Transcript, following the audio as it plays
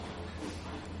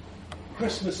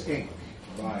Christmas Inc.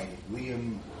 by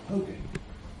Liam Hogan.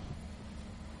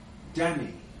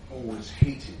 Danny always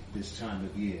hated this time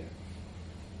of year.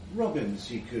 Robins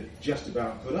he could just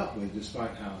about put up with,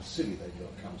 despite how silly they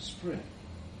look come spring.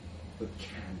 But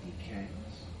candy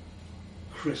canes,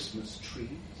 Christmas trees,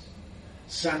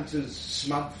 Santa's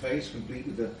smug face complete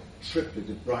with a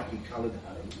triplet of brightly coloured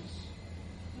hose.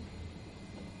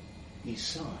 He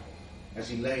sighed as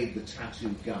he laid the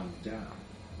tattoo gun down.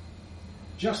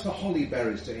 Just the holly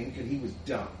berries to ink and he was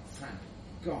done, thank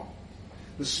God.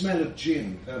 The smell of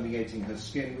gin permeating her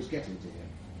skin was getting to him.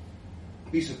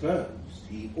 He supposed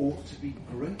he ought to be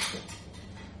grateful.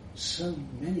 So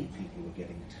many people were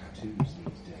getting tattoos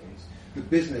these days. The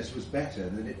business was better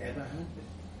than it ever had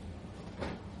been.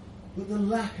 But the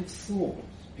lack of thought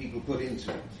people put into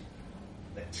it,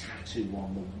 the tattoo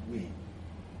on the wing,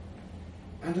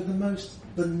 and of the most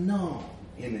banal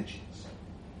images,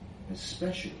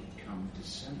 especially come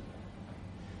December.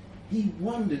 He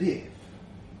wondered if,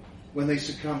 when they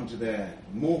succumbed to their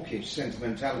mawkish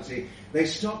sentimentality, they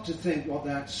stopped to think what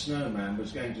that snowman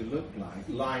was going to look like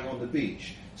lying on the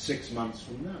beach 6 months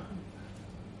from now.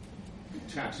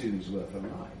 Tattoos were for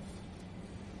life,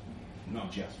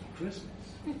 not just for Christmas.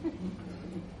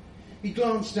 He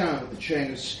glanced down at the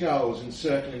chain of skulls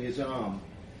encircling his arm,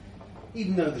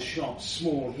 even though the shop's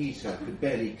small heater could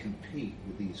barely compete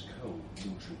with these cold,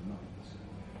 wintry months.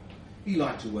 He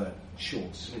liked to wear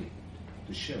short-sleeved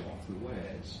to show off the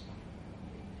wares.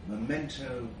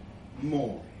 Memento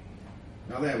Mori.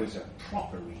 Now there was a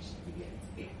proper reason for getting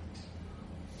it.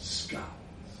 Skulls.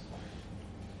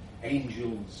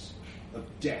 Angels of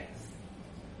death.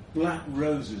 Black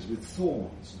roses with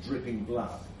thorns dripping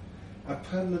blood. A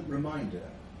permanent reminder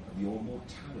of your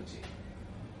mortality.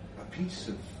 A piece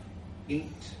of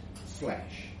inked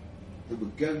flesh that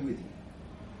would go with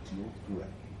you to your grave.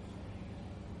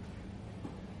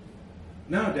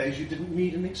 Nowadays you didn't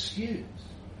need an excuse.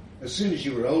 As soon as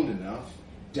you were old enough,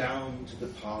 down to the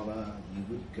parlour you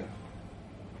would go.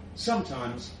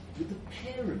 Sometimes with the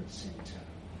parents in tow.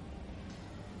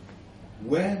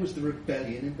 Where was the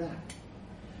rebellion in that?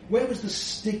 Where was the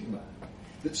stigma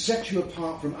that set you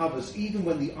apart from others even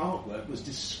when the artwork was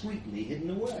discreetly hidden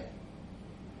away?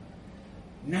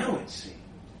 Now it seemed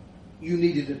you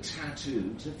needed a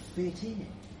tattoo to fit in.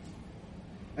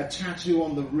 A tattoo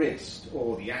on the wrist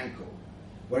or the ankle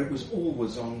where it was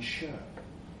always on show.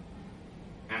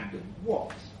 And a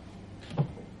what?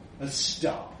 A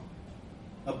star,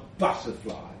 a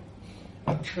butterfly,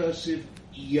 a cursive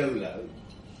YOLO.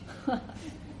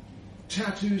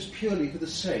 Tattoos purely for the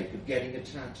sake of getting a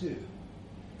tattoo.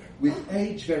 With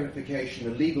age verification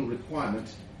a legal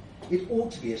requirement, it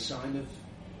ought to be a sign of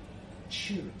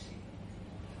maturity,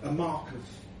 a mark of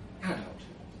adulthood.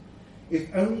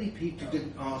 If only people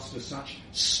didn't ask for such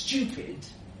stupid,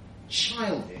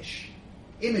 childish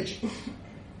images.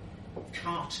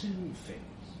 Cartoon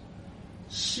films,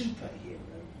 superhero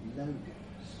logos,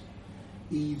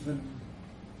 even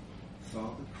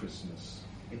Father Christmas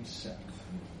himself.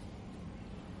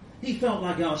 He felt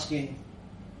like asking,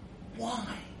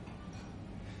 why?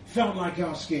 Felt like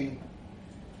asking,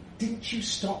 didn't you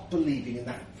stop believing in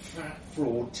that fat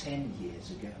fraud 10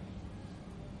 years ago?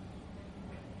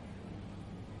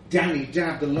 Danny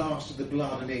dabbed the last of the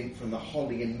blood and ink from the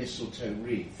holly and mistletoe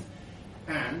wreath.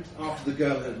 And, after the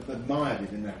girl had admired it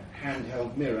in that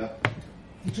handheld mirror,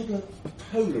 he took a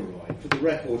Polaroid for the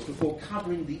records before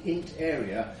covering the inked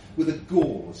area with a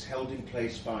gauze held in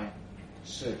place by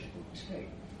surgical tape.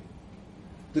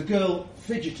 The girl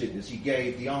fidgeted as he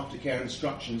gave the aftercare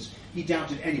instructions he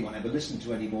doubted anyone ever listened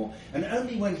to anymore, and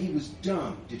only when he was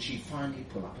done did she finally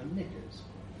pull up her knickers,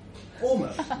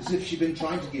 almost as if she'd been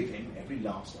trying to give him every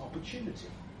last opportunity.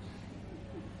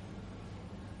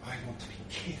 I want to be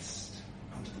kissed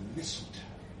under the mistletoe,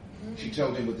 she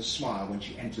told him with a smile when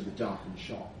she entered the darkened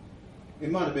shop. It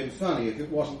might have been funny if it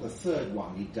wasn't the third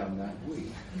one he'd done that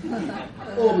week.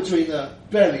 Or between the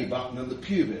belly button and the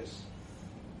pubis.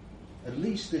 At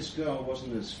least this girl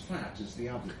wasn't as fat as the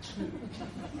other two.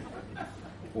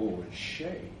 Or as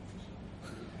shaved.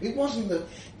 It wasn't that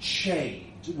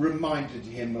shaved reminded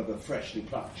him of a freshly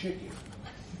plucked chicken.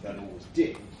 That always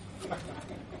did.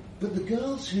 But the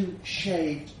girls who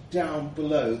shaved down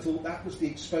below thought that was the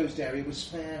exposed area was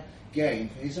fair game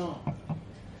for his art.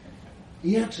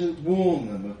 He had to warn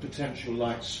them of potential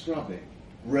light scrubbing,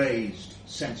 raised,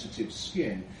 sensitive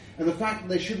skin, and the fact that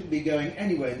they shouldn't be going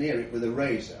anywhere near it with a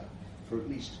razor for at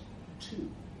least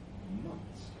 2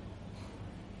 months.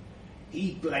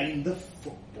 He blamed the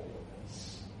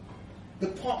footballers, the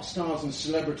pop stars and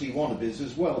celebrity wannabes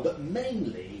as well, but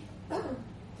mainly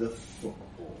the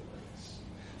footballers.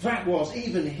 Fact was,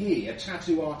 even he, a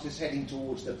tattoo artist heading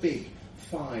towards the big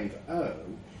 5-0,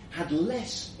 had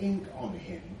less ink on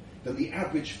him than the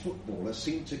average footballer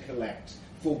seemed to collect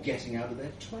for getting out of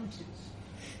their 20s.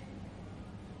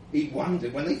 He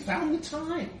wondered when they found the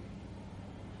time.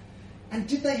 And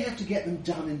did they have to get them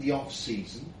done in the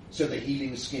off-season so the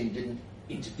healing skin didn't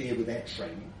interfere with their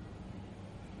training?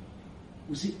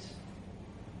 Was it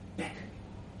Beckham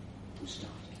who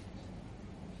started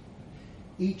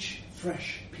it? Each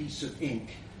fresh piece of ink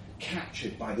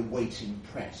captured by the waiting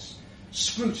press,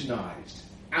 scrutinised,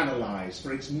 analysed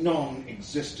for its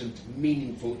non-existent,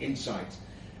 meaningful insight,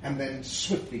 and then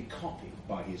swiftly copied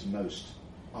by his most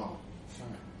ardent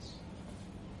fans.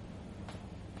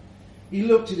 He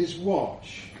looked at his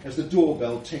watch as the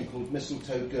doorbell tinkled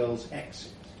Mistletoe Girl's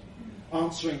exit,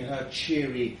 answering her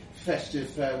cheery, festive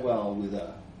farewell with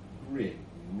a grim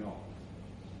nod.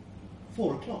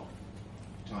 4 o'clock.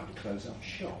 Time to close up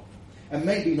shop, and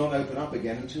maybe not open up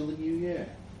again until the new year.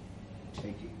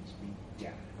 Takings be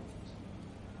damned.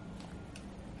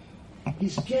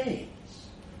 His gaze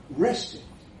rested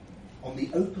on the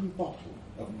open bottle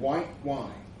of white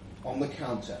wine on the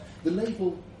counter, the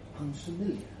label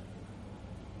unfamiliar.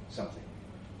 Something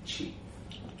cheap.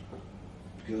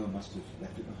 The girl must have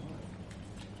left it behind.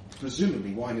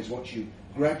 Presumably wine is what you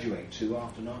graduate to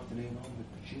after an afternoon on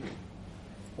the gin.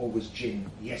 Or was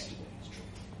gin yesterday's drink?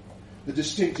 The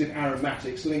distinctive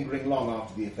aromatics lingering long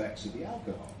after the effects of the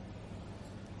alcohol.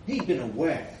 He'd been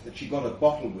aware that she got a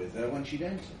bottle with her when she'd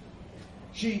entered.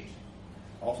 She'd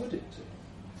offered it to him,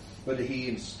 but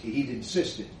he'd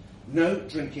insisted, no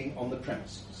drinking on the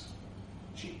premises.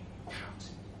 She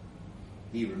pouted.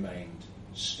 He remained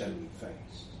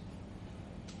stony-faced.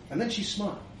 And then she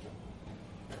smiled.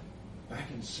 Back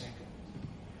in a second,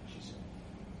 she said.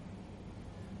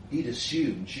 He'd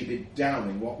assumed she'd been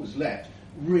downing what was left,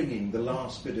 wringing the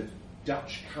last bit of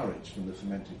Dutch courage from the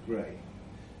fermented grain.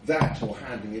 That or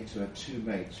handing it to her 2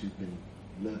 mates who'd been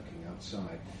lurking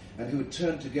outside, and who had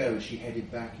turned to go as she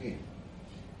headed back in.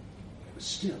 It was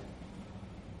still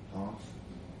half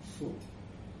full.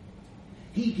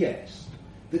 He guessed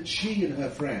that she and her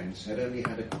friends had only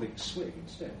had a quick swig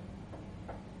instead.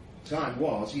 Time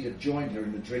was, he'd have joined her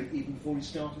in the drink even before he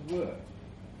started work.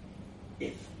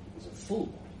 If it was a full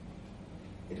one,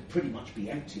 it'd pretty much be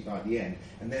empty by the end,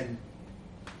 and then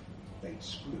they'd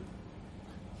screw.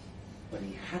 But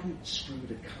he hadn't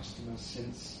screwed a customer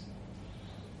since...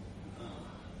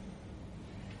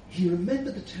 He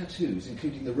remembered the tattoos,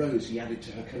 including the rose he added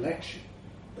to her collection,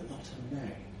 but not her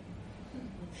name.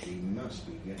 She must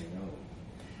be getting old.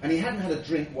 And he hadn't had a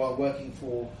drink while working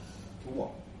for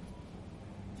what?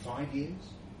 5 years?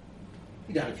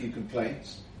 He'd had a few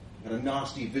complaints, and a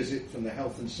nasty visit from the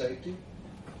health and safety.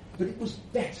 But it was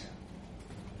better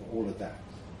for all of that.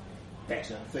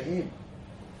 Better for him.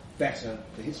 Better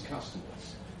for his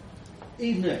customers.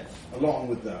 Even if, along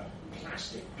with the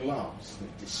plastic gloves,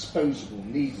 the disposable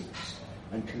needles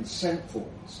and consent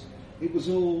forms, it was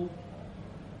all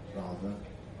rather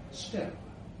sterile.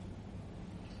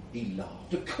 He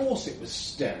laughed. Of course it was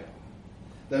sterile,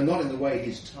 though not in the way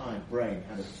his tired brain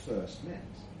had at first meant.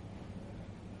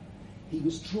 He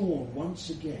was drawn once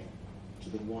again to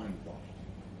the wine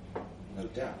bottle. No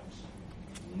doubt,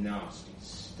 nasty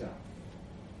stuff.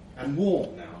 And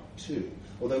warm now, too,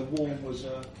 although warm was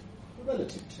a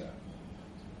relative term.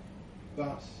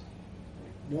 But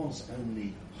it was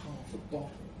only half a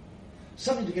bottle.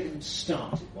 Something to get him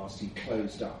started whilst he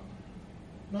closed up.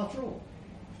 And after all,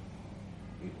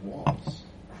 it was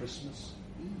Christmas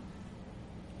Eve.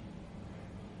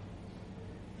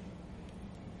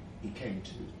 He came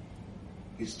to,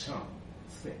 his tongue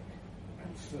thick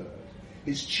and furred,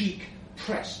 his cheek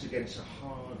pressed against a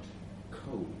hard,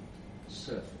 cold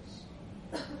surface.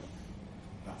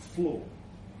 A floor.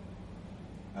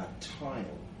 A tiled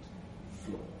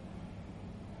floor.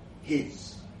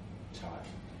 His tiled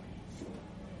floor.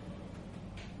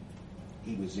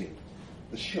 He was in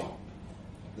the shop,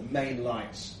 the main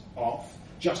lights off,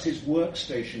 just his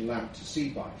workstation lamp to see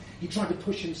by. He tried to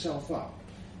push himself up,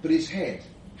 but his head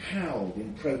howled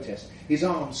in protest, his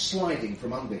arms sliding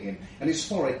from under him, and his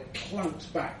forehead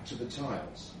clunked back to the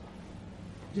tiles.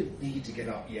 He didn't need to get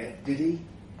up yet, did he?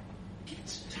 Give it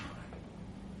some time.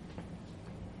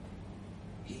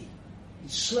 He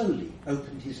slowly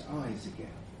opened his eyes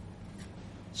again,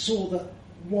 saw the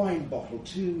wine bottle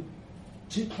too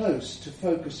close to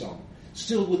focus on,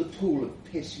 still with a pool of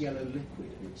piss-yellow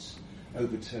liquid at its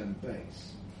overturned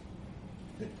base.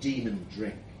 The demon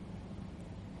drink.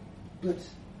 But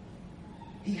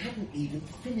he hadn't even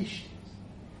finished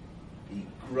it. He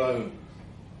groaned.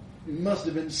 It must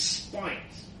have been spite.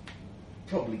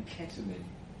 Probably ketamine.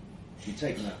 She'd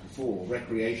taken that before,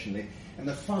 recreationally, and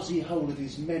the fuzzy hole of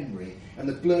his memory and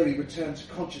the blurry return to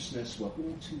consciousness were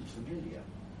all too familiar.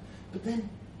 But then,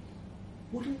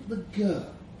 wouldn't the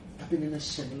girl have been in a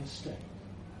similar state?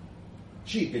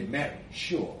 She'd been merry,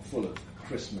 sure, full of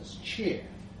Christmas cheer,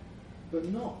 but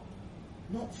not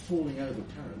falling over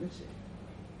paralytic.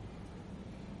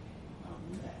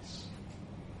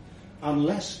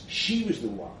 Unless she was the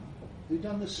one who'd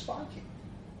done the spiking.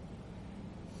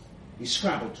 He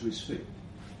scrabbled to his feet,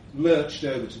 lurched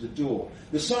over to the door.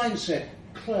 The sign said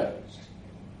closed,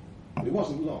 but it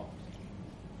wasn't locked.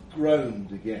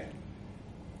 Groaned again,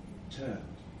 turned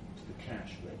to the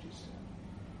cash register,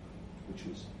 which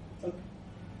was open.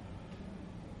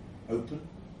 Open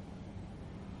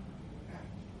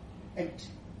and empty.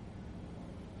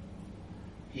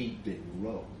 He'd been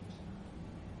robbed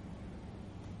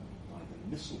by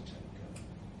the mistletoe girl.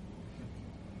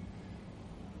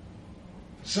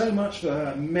 So much for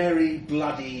her merry,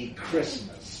 bloody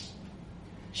Christmas.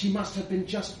 She must have been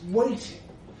just waiting,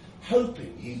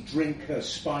 hoping he'd drink her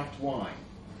spiked wine,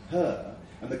 her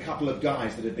and the couple of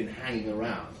guys that had been hanging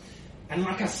around, and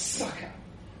like a sucker,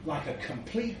 like a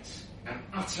complete and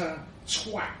utter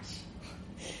twat,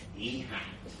 he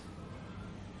had.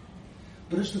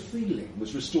 But as the feeling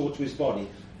was restored to his body,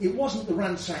 it wasn't the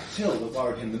ransacked till that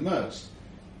worried him the most.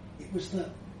 It was the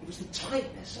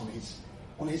tightness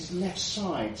on his left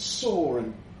side, sore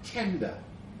and tender.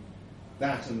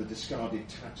 That and the discarded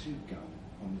tattoo gun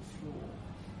on the floor.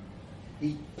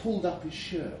 He pulled up his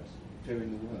shirt,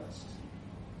 fearing the worst.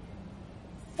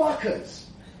 Fuckers!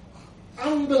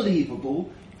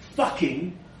 Unbelievable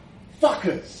fucking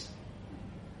fuckers!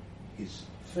 His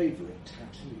favourite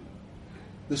tattoo.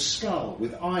 The skull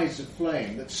with eyes of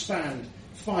flame that spanned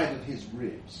 5 of his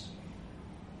ribs.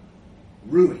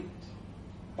 Ruined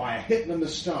by a Hitler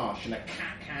moustache and a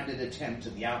cack-handed attempt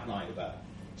at the outline of a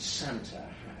Santa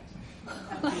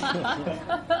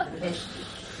hat.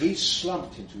 He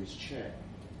slumped into his chair.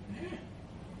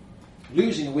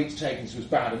 Losing a week's takings was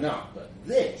bad enough, but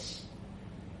this...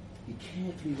 He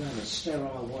carefully ran a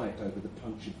sterile wipe over the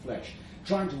punctured flesh,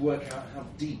 trying to work out how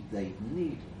deep they'd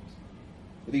needle it.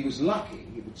 If he was lucky,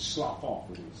 it would slough off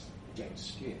with his dead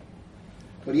skin.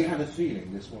 But he had a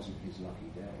feeling this wasn't his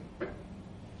lucky day.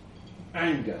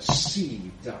 Anger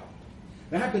seethed up.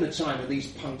 There had been a time when these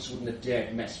punks wouldn't have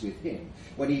dared mess with him,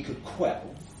 when he could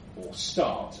quell or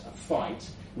start a fight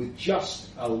with just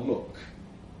a look,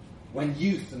 when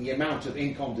youth and the amount of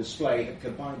ink on display had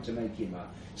combined to make him a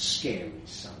scary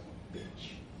son of a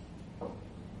bitch.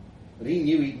 But he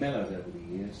knew he'd mellowed over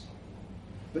the years.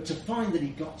 But to find that he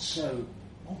got so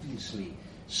obviously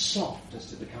soft as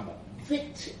to become a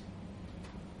victim,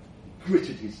 he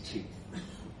gritted his teeth.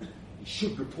 He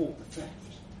should report the theft,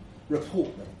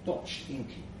 report the botched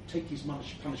inking, take his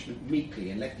punishment meekly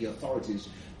and let the authorities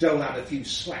dole out a few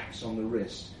slaps on the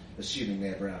wrist, assuming they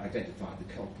ever identified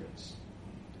the culprits.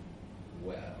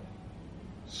 Well,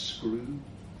 screw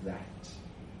that.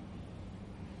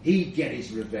 He'd get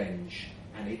his revenge,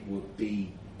 and it would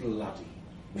be bloody.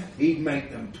 He'd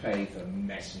make them pay for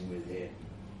messing with him.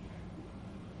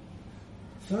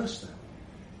 First, though,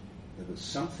 there was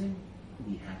something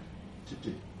he had to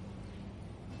do.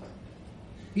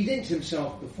 He'd inked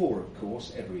himself before, of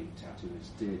course, every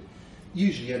tattooist did.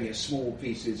 Usually only at small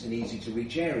pieces in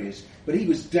easy-to-reach areas, but he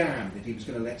was damned if he was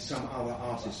going to let some other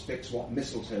artist fix what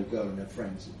Mistletoe Girl and her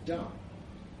friends had done.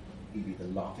 He'd be the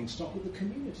laughingstock of the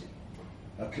community.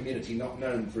 A community not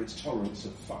known for its tolerance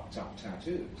of fucked-up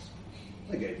tattoos.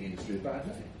 They gave the industry a bad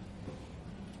name.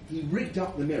 He rigged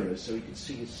up the mirrors so he could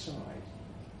see his side.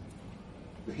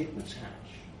 The Hitler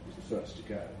tash was the first to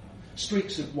go.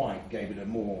 Streaks of white gave it a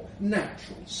more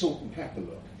natural salt and pepper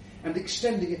look, and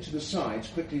extending it to the sides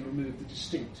quickly removed the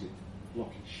distinctive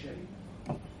blocky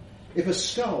shape. If a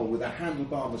skull with a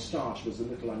handlebar moustache was a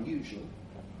little unusual,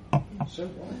 so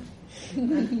what?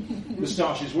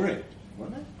 Moustaches were in,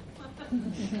 weren't they?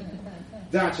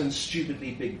 That and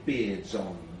stupidly big beards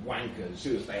on wankers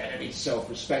who, if they had any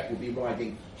self-respect, would be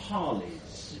riding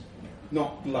Harleys,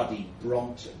 not bloody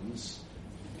Bromptons.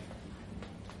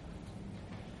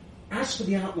 As for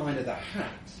the outline of the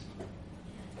hat,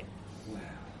 well,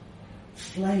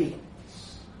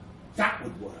 flames, that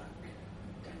would work,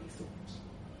 Danny thought.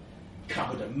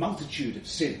 Covered a multitude of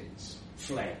sins,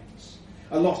 flames.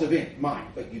 A lot of ink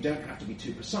might, but you don't have to be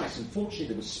too precise, and fortunately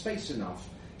there was space enough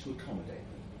to accommodate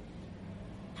them.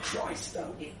 Christ,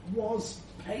 though, it was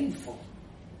painful.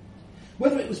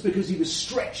 Whether it was because he was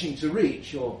stretching to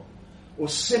reach, or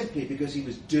simply because he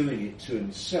was doing it to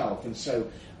himself and so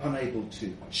unable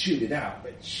to shoot it out,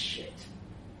 but shit,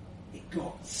 it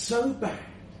got so bad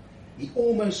he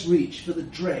almost reached for the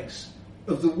dregs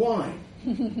of the wine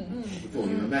before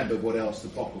he remembered what else the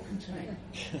bottle contained.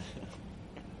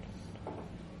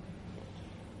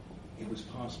 It was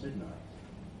past midnight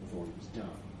before he was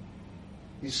done.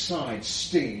 His side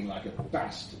stinging like a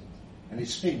bastard, and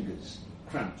his fingers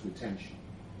cramped with tension.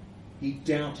 He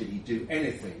doubted he'd do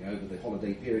anything over the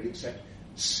holiday period except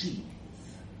seethe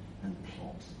and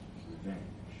plot revenge.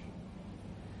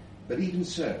 But even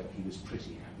so, he was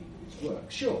pretty happy with his work.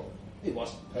 Sure, it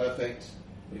wasn't perfect,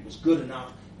 but it was good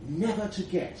enough never to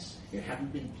guess it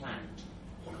hadn't been planned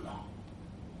all along.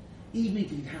 Even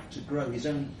if he'd have to grow his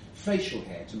own facial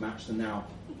hair to match the now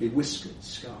bewhiskered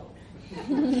skull.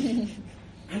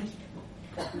 And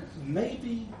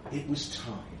maybe it was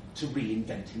time to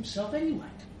reinvent himself anyway.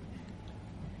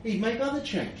 He'd make other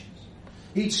changes.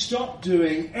 He'd stop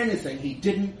doing anything he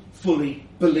didn't fully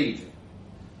believe in.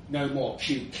 No more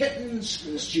cute kittens,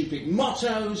 stupid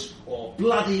mottos, or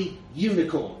bloody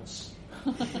unicorns.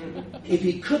 If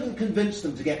he couldn't convince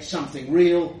them to get something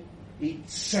real, he'd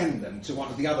send them to one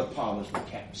of the other parlours that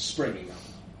kept springing up.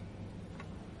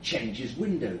 Change his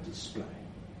window display.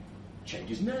 Change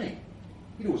his name.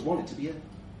 He'd always wanted to be a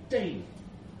Dane.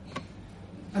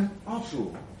 And after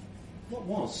all, what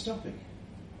was stopping him?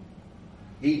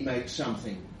 He'd make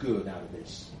something good out of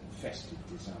this festive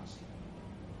disaster.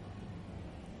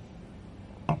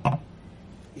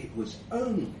 It was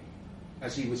only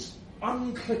as he was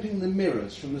unclipping the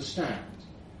mirrors from the stand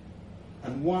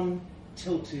and one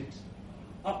tilted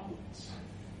upwards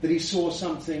that he saw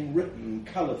something written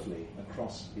colourfully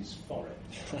across his forehead.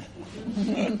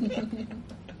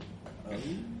 Oh,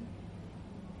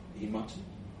 he muttered,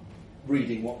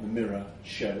 reading what the mirror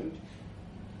showed.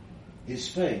 His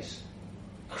face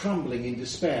crumbling in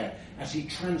despair as he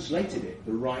translated it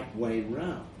the right way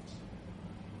round.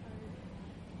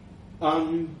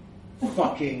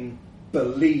 Unfucking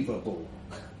believable.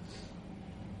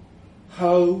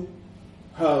 Ho,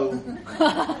 ho,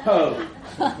 ho.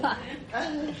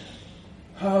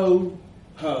 Ho,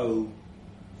 ho,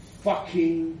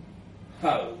 fucking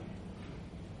ho.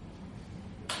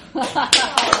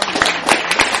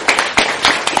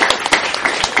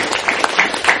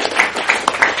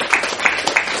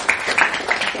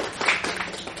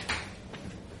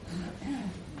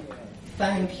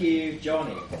 Thank you,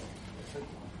 Johnny.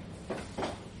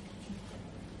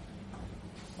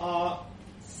 Our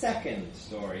second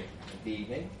story of the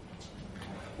evening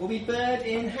will be Bird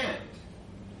in Hand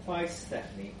by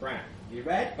Stephanie Brown. Be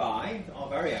read by our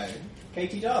very own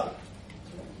Katie Darby.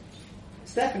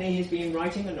 Stephanie has been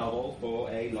writing a novel for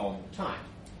a long time.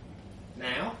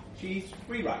 Now she's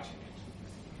rewriting it.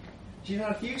 She's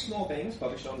had a few small things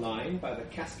published online by the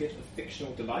Casket of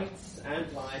Fictional Delights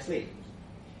and Lies Lead.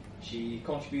 She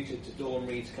contributed to Dawn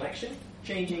Reed's collection,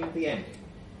 Changing the Ending.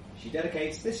 She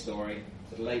dedicates this story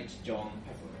to the late John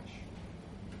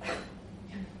Pepperidge.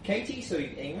 Katie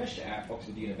studied English at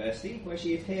Oxford University, where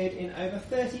she appeared in over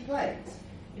 30 plays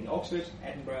in Oxford,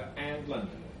 Edinburgh and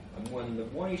London, and won the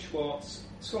Wonnie Schwartz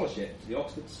Scholarship to the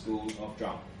Oxford School of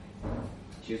Drama.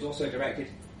 She has also directed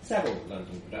several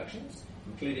London productions,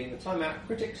 including the Time Out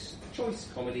Critics' Choice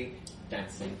comedy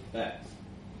Dancing Birds.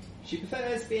 She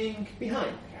prefers being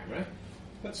behind the camera,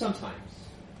 but sometimes,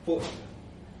 fortunately,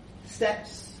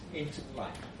 steps into the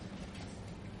light.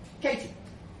 Katie.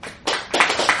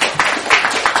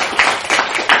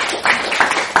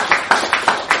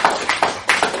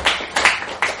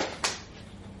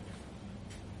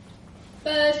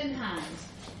 Bird in Hand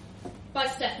by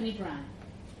Stephanie Brown.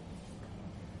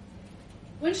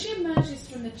 When she emerges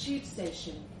from the tube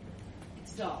station,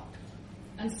 it's dark,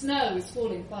 and snow is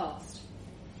falling fast.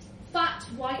 Fat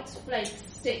white flakes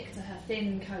stick to her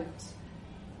thin coat.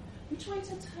 Which way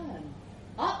to turn?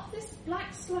 Up this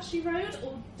black slushy road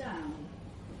or down?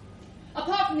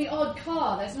 Apart from the odd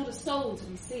car, there's not a soul to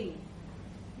be seen.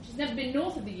 She's never been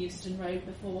north of the Euston Road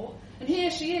before, and here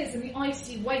she is in the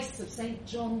icy wastes of St.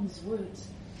 John's Wood.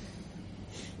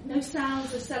 No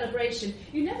sounds of celebration.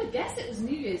 You never guess it was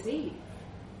New Year's Eve.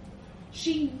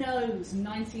 She knows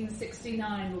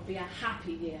 1969 will be a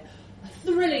happy year, a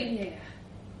thrilling year.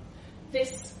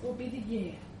 This will be the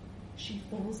year she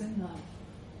falls in love.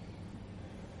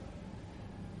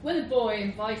 When the boy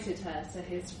invited her to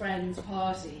his friend's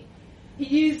party, he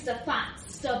used a fat,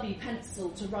 stubby pencil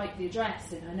to write the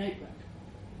address in her notebook.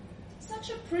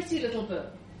 Such a pretty little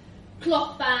book,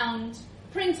 cloth-bound,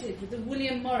 printed with the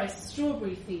William Morris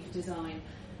strawberry thief design,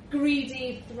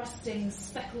 greedy, thrusting,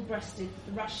 speckle-breasted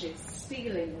thrushes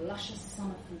stealing luscious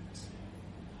summer fruit.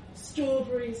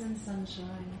 Strawberries and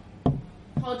sunshine.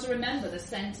 Hard to remember the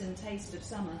scent and taste of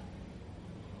summer.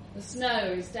 The snow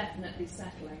is definitely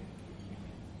settling.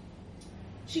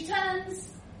 She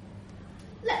turns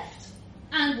left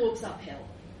and walks uphill.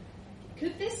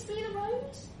 Could this be the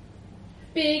road?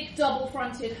 Big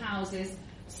double-fronted houses,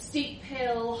 steep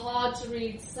hill,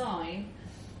 hard-to-read sign.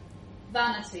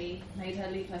 Vanity made her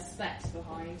leave her specs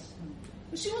behind.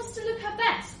 But she wants to look her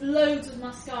best, loads of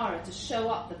mascara to show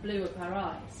up the blue of her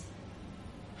eyes.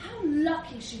 How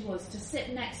lucky she was to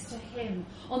sit next to him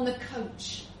on the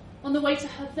coach on the way to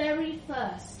her very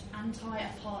first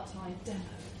anti-apartheid demo.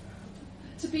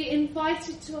 To be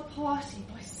invited to a party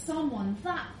by someone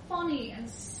that funny and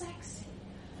sexy,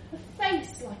 a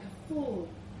face like a fawn,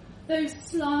 those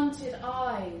slanted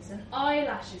eyes and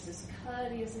eyelashes as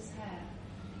curly as his hair.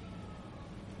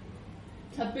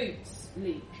 Her boots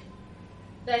leak.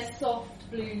 Their soft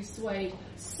blue suede,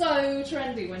 so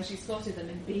trendy when she spotted them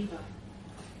in Beaver.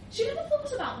 She never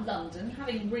thought about London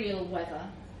having real weather,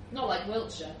 not like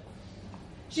Wiltshire.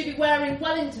 She'd be wearing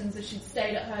Wellingtons if she'd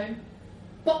stayed at home.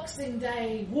 Boxing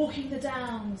Day, walking the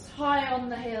downs, high on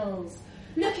the hills,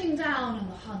 looking down on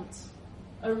the hunt,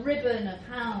 a ribbon of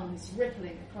hounds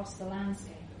rippling across the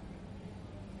landscape.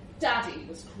 Daddy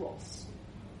was cross.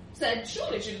 Said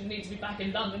surely she didn't need to be back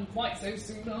in London quite so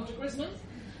soon after Christmas.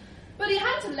 But he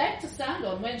had a leg to stand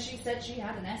on when she said she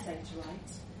had an essay to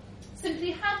write.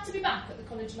 Simply had to be back at the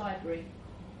college library.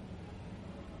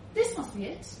 This must be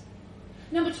it.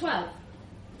 Number 12.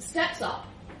 Steps up.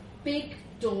 Big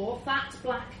door, fat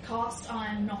black cast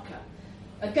iron knocker.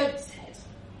 A goat's head.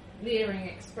 Leering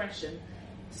expression.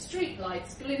 Street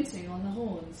lights glinting on the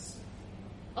horns.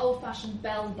 Old-fashioned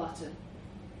bell button.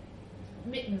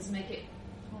 Mittens make it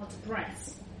hard to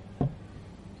press.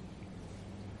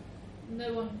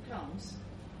 No one comes.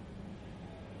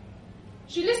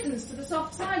 She listens to the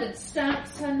soft silence,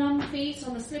 stamps her numb feet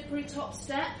on the slippery top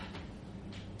step,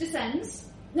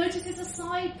 descends, notices a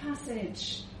side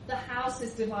passage. The house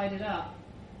is divided up.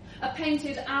 A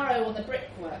painted arrow on the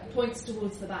brickwork points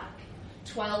towards the back.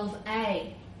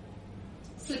 12A.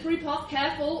 Slippery path,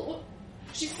 careful.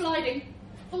 She's sliding,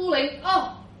 falling.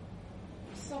 Oh!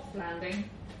 Soft landing.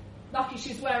 Lucky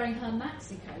she's wearing her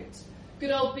maxi coat.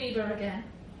 Good old Bieber again.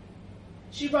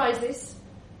 She rises,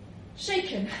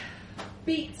 shaken,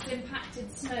 beats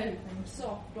impacted snow from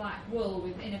soft black wool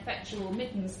with ineffectual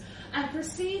mittens, and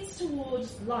proceeds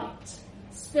towards light,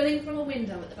 spilling from a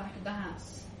window at the back of the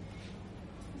house.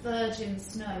 Virgin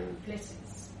snow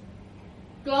glitters.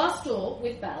 Glass door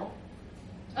with bell,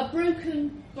 a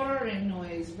broken burring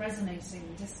noise resonating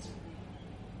distantly.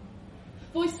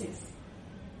 Voices.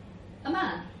 A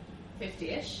man,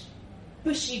 50-ish,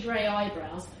 bushy grey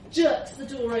eyebrows, jerks the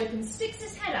door open, sticks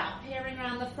his head out, peering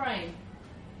round the frame.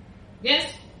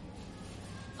 Yes?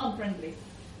 Unfriendly.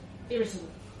 Irritable.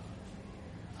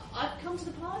 I've come to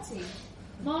the party.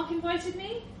 Mark invited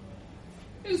me.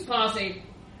 Whose party?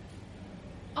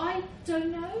 I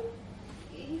don't know.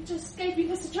 He just gave me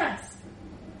this address.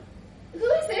 Who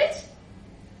is it?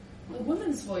 A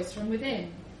woman's voice from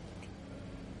within.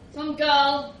 Some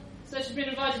girl says she's been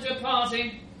invited to a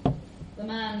party. The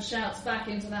man shouts back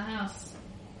into the house.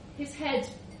 His head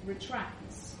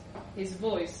retracts. His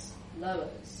voice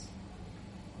lowers.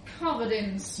 Covered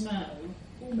in snow,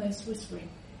 almost whispering,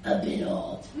 a bit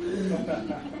odd.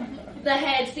 The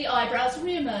head, the eyebrows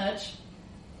re-emerge.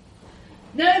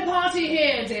 No party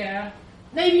here, dear.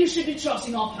 Maybe you should be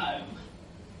trotting off home.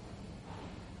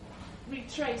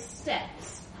 Retrace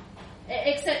steps.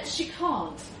 Except she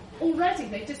can't. Already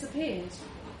they've disappeared.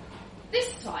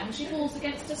 This time she falls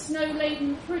against a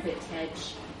snow-laden privet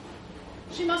hedge.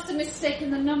 She must have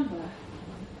mistaken the number.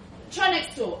 Try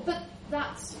next door, but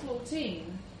that's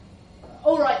 14.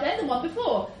 All right then, the one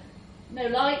before. No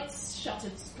lights,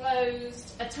 shutters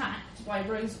closed, attacked by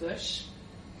rosebush.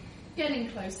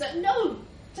 Getting closer. No,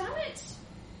 damn it.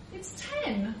 It's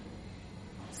 10.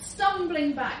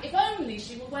 Stumbling back. If only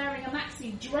she were wearing a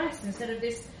maxi dress instead of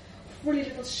this frilly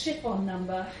little chiffon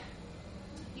number.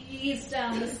 Ease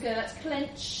down the skirt,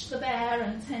 clench the bare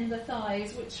and tender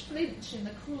thighs, which flinch in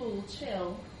the cruel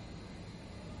chill.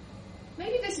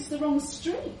 Maybe this is the wrong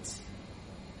street.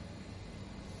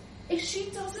 If she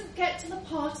doesn't get to the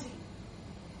party,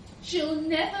 she'll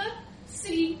never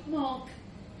see Mark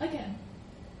again.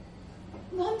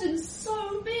 London's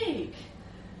so big.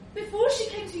 Before she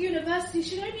came to university,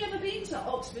 she'd only ever been to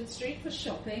Oxford Street for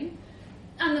shopping,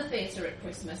 and the theatre at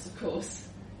Christmas, of course.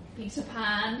 Peter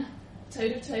Pan,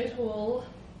 Toad of Toad Hall,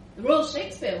 the Royal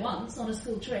Shakespeare once on a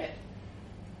school trip,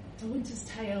 A Winter's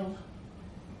Tale.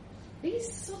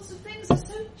 These sorts of things are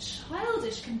so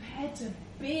childish compared to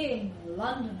being a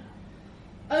Londoner,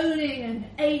 owning an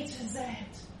A to Z,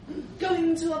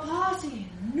 going to a party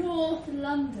in North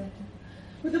London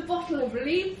with a bottle of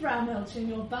Liebfraumilch in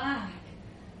your bag.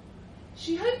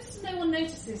 She hopes no one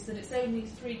notices that it's only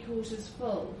 3/4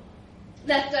 full.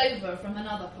 left over from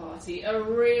another party, a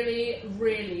really,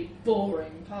 really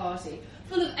boring party,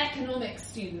 full of economics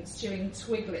students chewing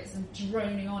twiglets and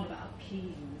droning on about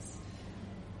Keynes.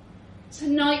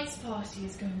 Tonight's party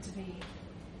is going to be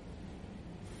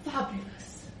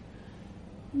fabulous.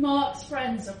 Mark's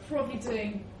friends are probably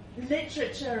doing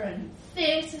literature and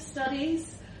theatre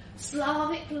studies,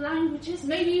 Slavic languages,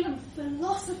 maybe even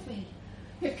philosophy.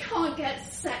 It can't get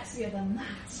sexier than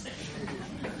that.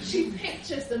 She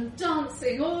pictures them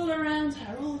dancing all around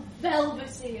her, all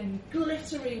velvety and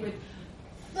glittery with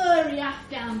furry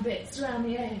Afghan bits around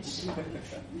the edge.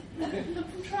 The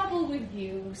trouble with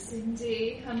you,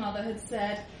 Cindy, her mother had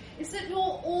said, is that you're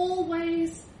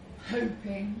always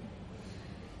hoping.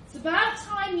 It's about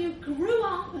time you grew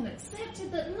up and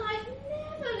accepted that life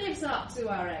never lives up to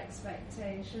our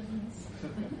expectations.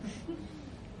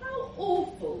 How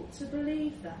awful to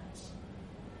believe that.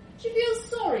 She feels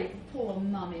sorry for poor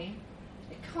Mummy.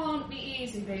 It can't be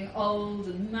easy being old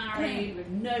and married with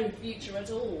no future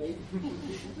at all.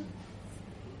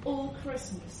 All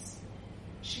Christmas,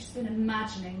 she's been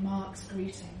imagining Mark's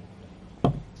greeting.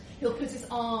 He'll put his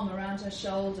arm around her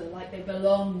shoulder like they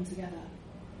belong together.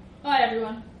 Hi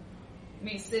everyone,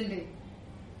 meet Cindy.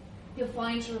 He'll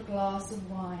find her a glass of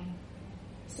wine.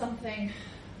 Something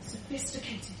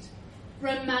sophisticated,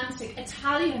 romantic,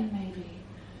 Italian maybe.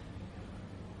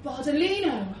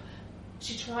 Bardolino.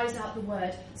 She tries out the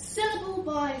word, syllable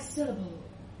by syllable.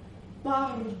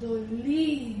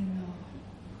 Bardolino.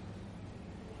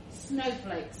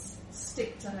 Snowflakes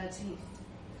stick to her teeth.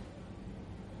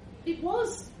 It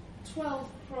was 12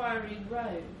 Priory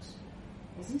Road,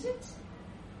 wasn't it?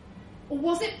 Or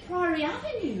was it Priory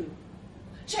Avenue?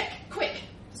 Check, quick.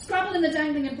 Scrabble in the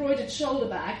dangling embroidered shoulder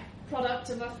bag.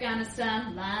 Product of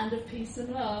Afghanistan, land of peace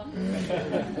and love.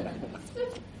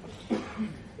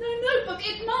 No notebook,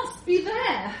 it must be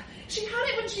there. She had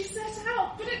it when she set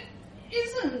out, but it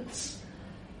isn't.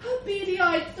 Her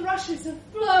beady-eyed thrushes have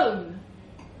flown.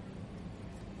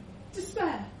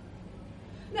 Despair.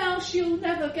 Now she'll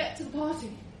never get to the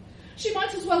party. She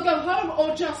might as well go home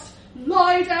or just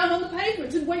lie down on the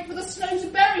pavement and wait for the snow to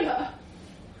bury her.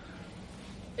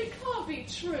 It can't be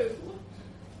true.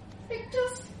 It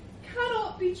just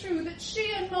cannot be true that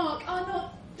she and Mark are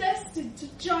not destined to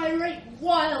gyrate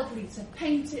wildly to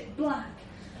paint it black,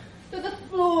 that the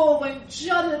floor won't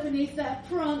judder beneath their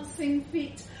prancing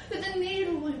feet, that the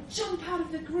needle won't jump out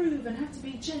of the groove and have to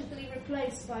be gently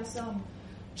replaced by some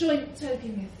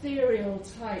joint-toking ethereal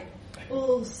type,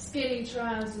 all skinny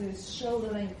trousers,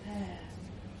 shoulder-length hair.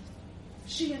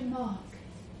 She and Mark,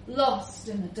 lost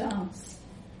in the dance,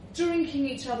 drinking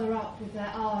each other up with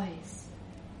their eyes.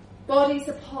 Bodies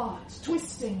apart,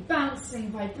 twisting,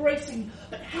 bouncing, vibrating,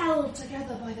 but held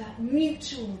together by that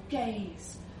mutual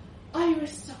gaze.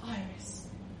 Iris to iris,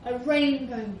 a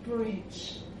rainbow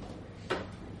bridge.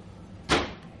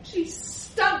 She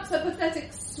stamps her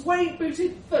pathetic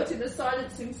suede-booted foot in the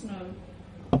silencing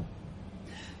snow.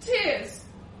 Tears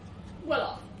well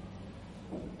up.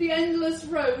 The endless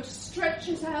road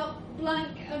stretches out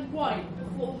blank and white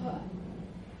before her.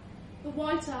 The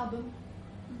White Album,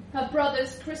 her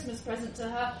brother's Christmas present to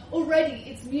her, already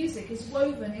its music is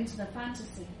woven into the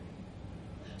fantasy.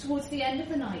 Towards the end of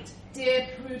the night, Dear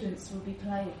Prudence will be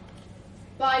playing.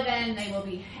 By then they will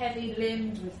be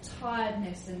heavy-limbed with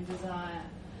tiredness and desire.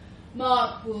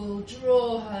 Mark will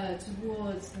draw her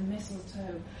towards the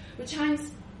mistletoe, which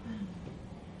hangs...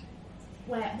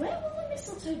 Where will the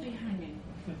mistletoe be hanging?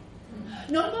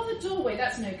 Not above the doorway,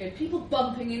 that's no good. People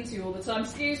bumping into you all the time.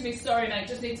 Excuse me, sorry mate,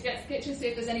 just need to get to the kitchen, see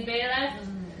if there's any beer left.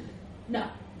 No.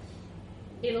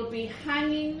 It'll be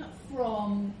hanging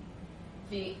from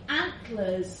the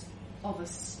antlers of a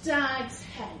stag's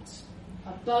head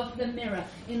above the mirror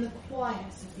in the quiet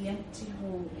of the empty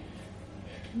hall.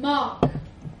 Mark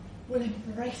will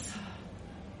embrace her.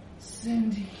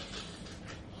 Cindy.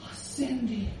 Oh,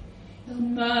 Cindy. He'll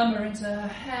murmur into her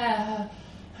hair,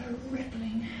 her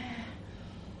rippling hair.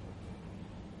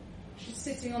 She's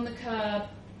sitting on the curb,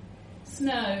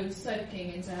 snow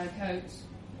soaking into her coat.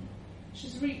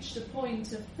 She's reached a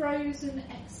point of frozen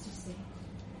ecstasy.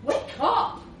 Wake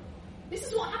up! This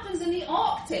is what happens in the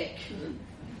Arctic.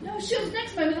 No, Shields,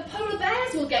 next moment the polar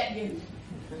bears will get you.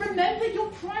 Remember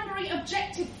your primary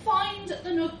objective. Find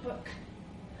the notebook.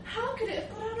 How could it have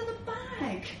got out of the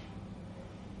bag?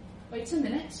 Wait a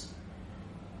minute.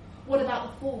 What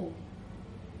about the fall?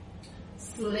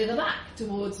 Slither back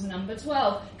towards number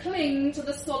 12. Cling to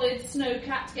the solid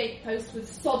snow-capped gatepost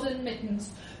with sodden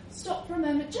mittens. Stop for a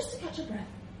moment just to catch your breath.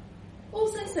 All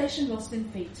sensation lost in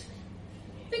feet.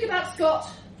 Think about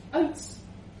Scott, Oates,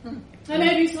 and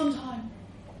maybe sometime.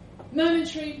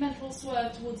 Momentary mental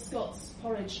swerve towards Scott's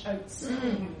porridge oats.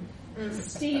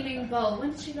 Steaming bowl.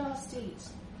 When did she last eat?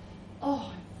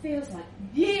 Oh, it feels like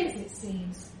years, it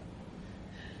seems.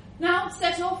 Now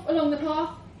set off along the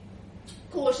path.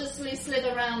 Cautiously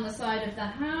slither round the side of the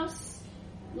house.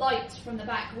 Light from the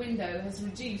back window has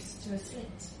reduced to a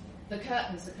slit. The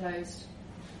curtains are closed.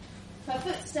 Her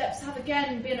footsteps have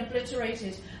again been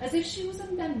obliterated, as if she was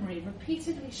a memory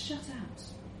repeatedly shut out.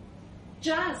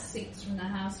 Jazz seeps from the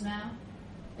house now,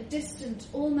 a distant,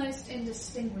 almost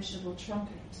indistinguishable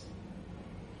trumpet.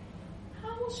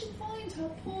 How will she find her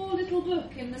poor little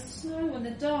book in the snow and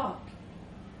the dark?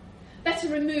 Better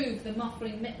remove the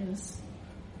muffling mittens.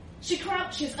 She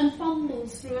crouches and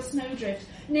fumbles through a snowdrift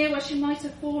near where she might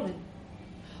have fallen.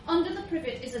 Under the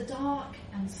privet is a dark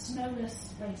and snowless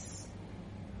space.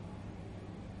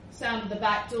 Sound of the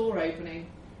back door opening.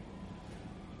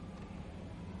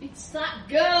 It's that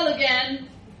girl again.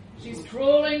 She's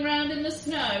crawling round in the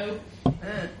snow.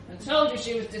 I told you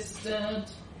she was disturbed.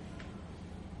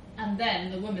 And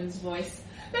then the woman's voice.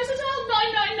 Better dial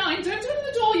 999. Don't open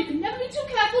the door. You can never be too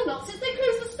careful, not since they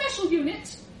closed the special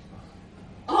unit.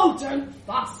 Oh, don't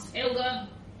fuss, Hilda.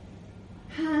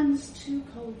 Hands too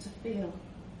cold to feel.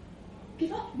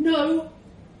 Give up? No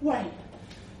way.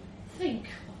 Think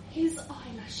of his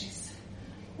eyelashes.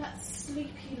 That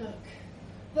sleepy look.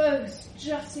 Those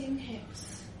jutting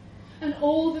hips. And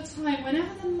all the time,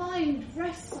 whenever the mind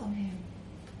rests on him,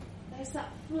 there's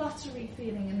that fluttery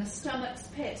feeling in the stomach's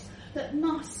pit that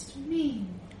must mean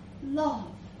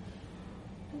love.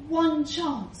 The one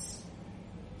chance.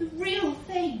 The real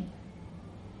thing.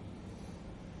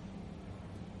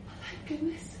 Thank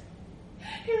goodness.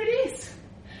 Here it is.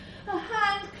 Her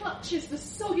hand clutches the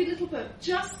soggy little book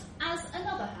just as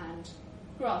another hand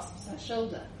grasps her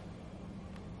shoulder.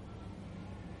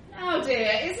 Now,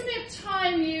 dear, isn't it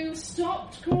time you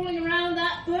stopped crawling around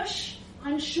that bush?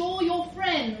 I'm sure your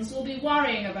friends will be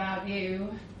worrying about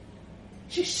you.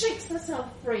 She shakes herself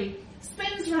free,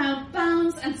 spins round,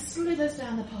 bounds and slithers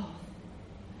down the path.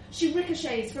 She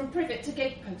ricochets from privet to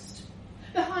gatepost.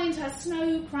 Behind her,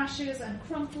 snow crashes and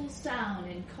crumples down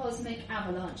in cosmic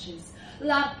avalanches.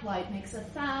 Lamplight makes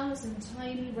 1,000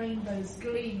 tiny rainbows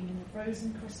gleam in the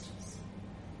frozen crystals.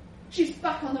 She's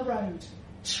back on the road,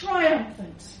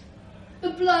 triumphant. The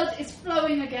blood is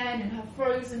flowing again in her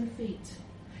frozen feet.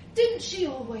 Didn't she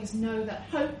always know that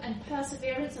hope and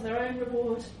perseverance are their own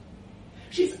reward?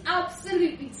 She's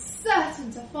absolutely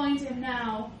certain to find him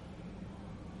now.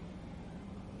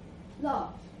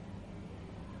 Love.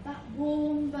 That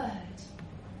warm bird,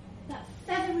 that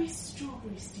feathery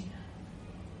strawberry stealer,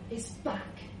 is back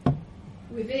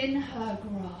within her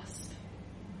grasp.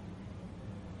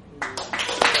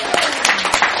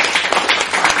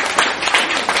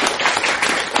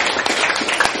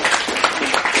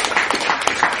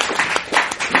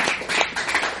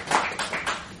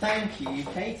 Thank you,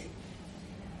 Katie.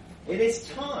 It is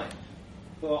time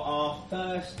for our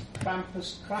first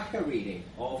Krampus Cracker reading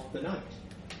of the night,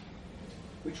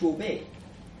 which will be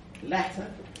Letter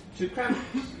to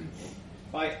Krampus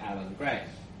by Alan Gray.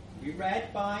 Will be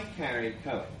read by Carrie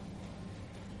Cohen.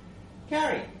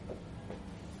 Carrie.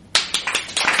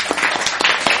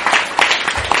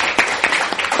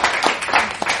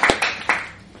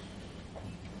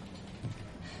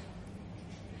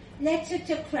 Letter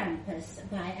to Krampus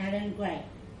by Alan Gray.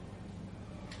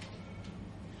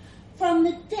 From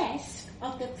the desk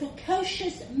of the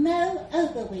precocious Mo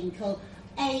Overwinkle,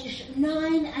 aged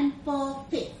 9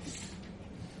 4/5.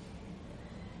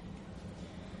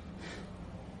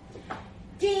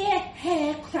 Dear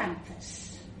Herr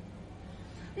Krampus,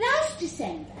 last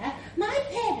December, my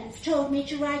parents told me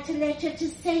to write a letter to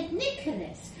St.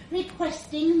 Nicholas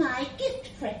requesting my gift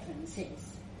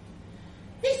preferences.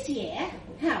 This year,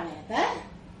 however,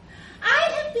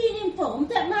 I have been informed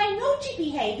that my naughty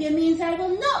behaviour means I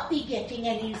will not be getting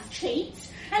any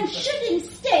treats and should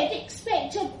instead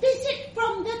expect a visit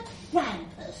from the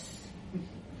Krampus.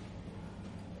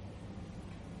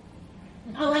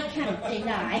 Oh, I cannot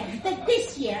deny that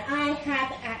this year I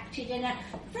have acted in a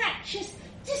fractious,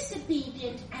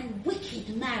 disobedient and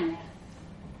wicked manner.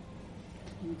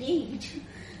 Indeed,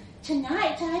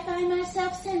 tonight I find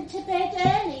myself sent to bed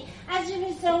early as a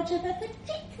result of a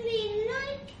particularly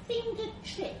light-fingered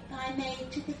trip I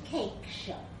made to the cake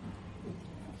shop.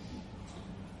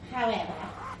 However,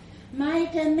 my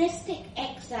domestic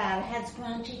exile has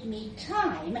granted me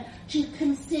time to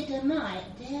consider my,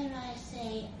 dare I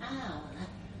say, our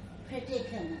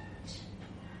predicament.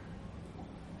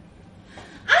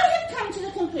 I have come to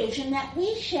the conclusion that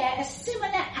we share a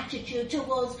similar attitude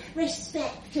towards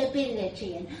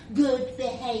respectability and good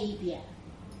behaviour.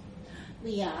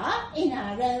 We are, in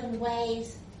our own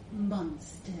ways,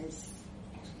 monsters.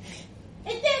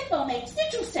 It therefore makes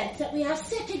little sense that we are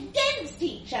set against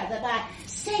each other by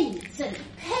saints and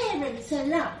parents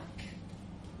alike.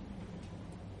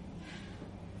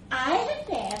 I have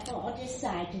therefore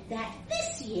decided that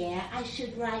this year I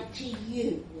should write to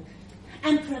you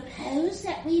and propose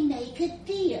that we make a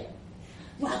deal.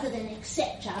 Rather than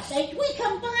accept our fate, we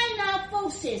combine our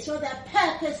forces for the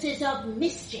purposes of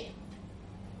mischief.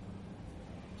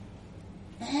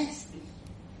 Firstly,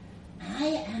 I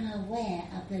am aware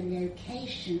of the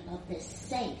location of the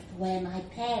safe where my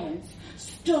parents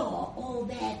store all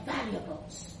their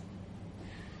valuables.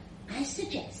 I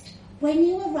suggest when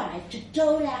you arrive to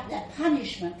dole out the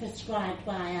punishment prescribed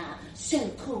by our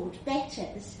so-called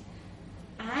betters,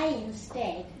 I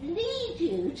instead lead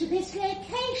you to this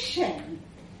location.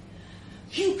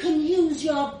 You can use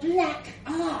your black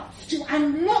arts to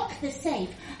unlock the safe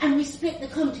and we split the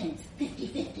contents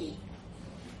 50-50.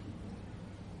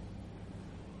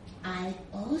 I've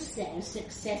also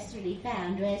successfully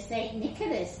found where St.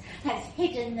 Nicholas has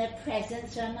hidden the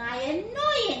presents from my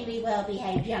annoyingly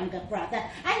well-behaved younger brother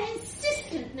and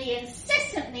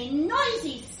incessantly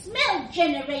noisy,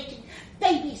 smell-generating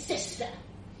baby sister.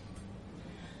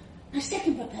 My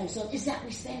second proposal is that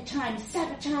we spend time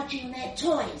sabotaging their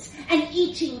toys and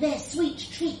eating their sweet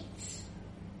treats.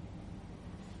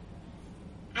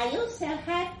 I also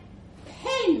have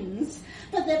pens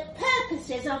for the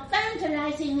purposes of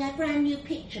vandalising their brand new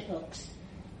picture books.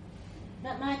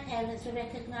 But my parents will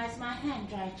recognise my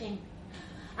handwriting.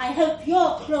 I hope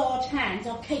your clawed hands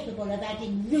are capable of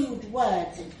adding rude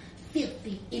words and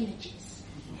filthy images.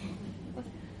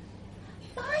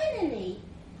 Finally,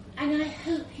 and I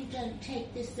hope you don't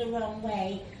take this the wrong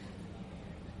way,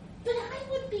 but I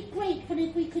would be grateful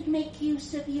if we could make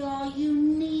use of your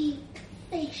unique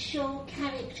facial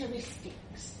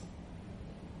characteristics.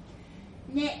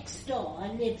 Next door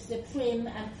lives the prim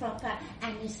and proper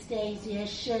Anastasia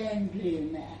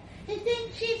Schönblumer, who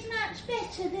thinks she's much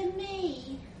better than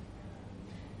me.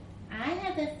 I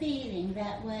have a feeling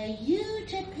that were you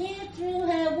to peer through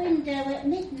her window at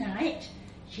midnight,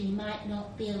 she might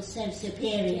not feel so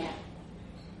superior.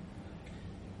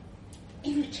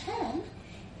 In return,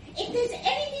 if there's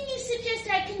anything you suggest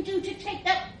I can do to take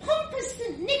that pompous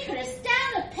St. Nicholas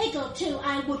down a peg or two,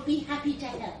 I would be happy to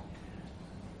help.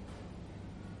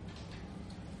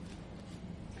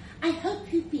 I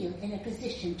hope you feel in a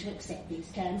position to accept these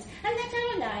terms and that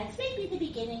our alliance may be the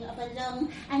beginning of a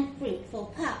long and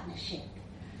fruitful partnership.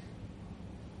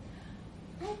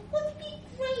 I would be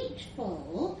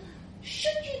grateful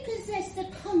should you possess the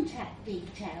contact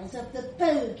details of the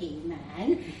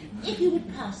bogeyman, if you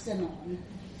would pass them on,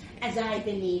 as I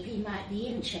believe he might be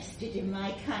interested in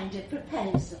my kind of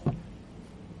proposal.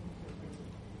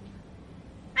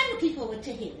 I'm looking forward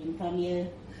to hearing from you.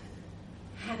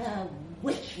 Have a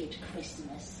wicked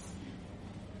Christmas.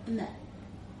 No.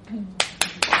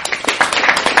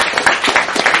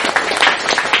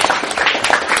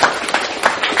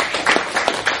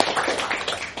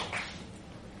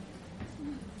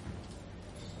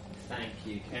 Thank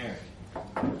you, Karen.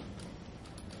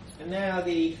 And now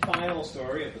the final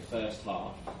story of the first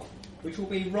half, which will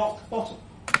be Rock Bottom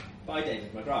by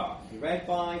David McGrath, read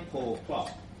by Paul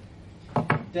Clark.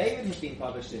 David has been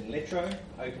published in Litro,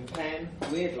 Open Pen,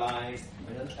 Weird Lies,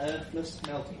 and An Earthless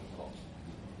Melting Pot.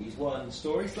 He's won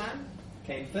Story Slam,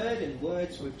 came third in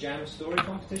Wordsworth Jam Story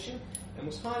Competition, and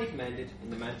was highly commended in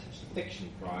the Manchester Fiction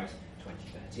Prize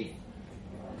 2013.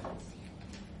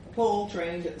 Paul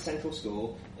trained at the Central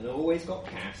School and always got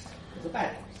cast as a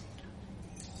bad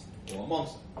guy, or a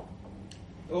monster,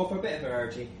 or for a bit of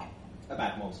rarity, a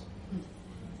bad monster.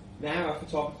 Now a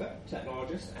photographer,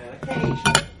 technologist, and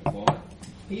occasional performer,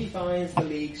 he finds the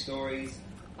League stories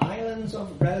islands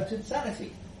of relative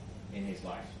sanity in his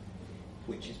life,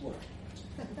 which is what?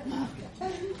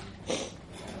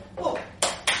 Oh.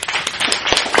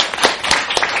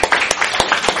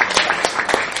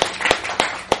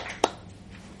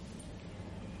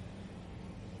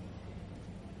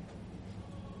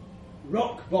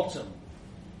 Rock Bottom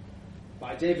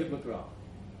by David McGrath.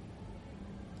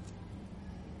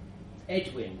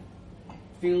 Edwin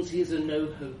feels he is a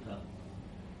no-hoper,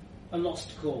 a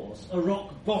lost cause, a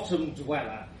rock-bottom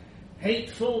dweller,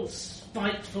 hateful,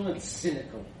 spiteful and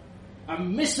cynical, a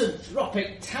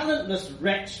misanthropic, talentless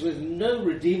wretch with no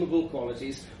redeemable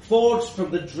qualities, forged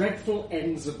from the dreadful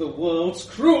ends of the world's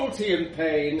cruelty and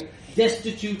pain,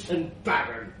 destitute and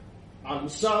barren,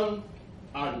 unsung,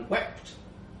 unwept,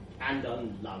 and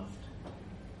unloved.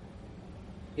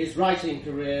 His writing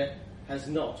career has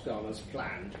not gone as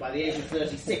planned. By the age of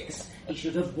 36, he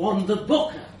should have won the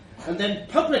Booker, and then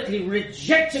publicly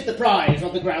rejected the prize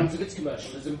on the grounds of its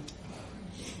commercialism.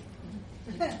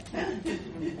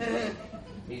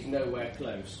 He's nowhere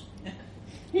close.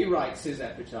 He writes his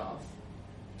epitaph.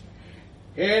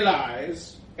 Here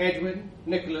lies Edwin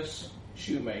Nicholas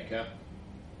Shoemaker,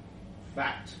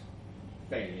 fat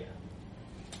failure.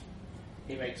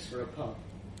 He makes for a pub.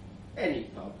 Any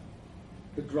pub.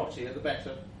 The grottier the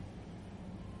better.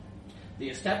 The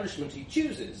establishment he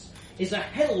chooses is a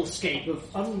hellscape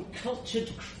of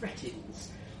uncultured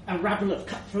cretins, a rabble of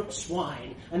cutthroat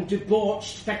swine and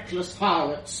debauched, feckless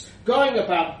harlots, going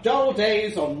about dull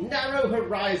days on narrow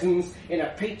horizons in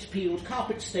a paint-peeled,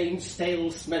 carpet-stained,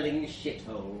 stale-smelling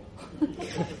shithole.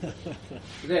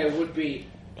 There would be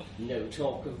no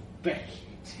talk of Beckett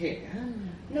here,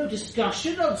 no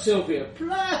discussion on Sylvia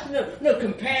Plath, no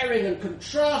comparing and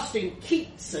contrasting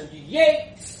Keats and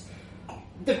Yeats.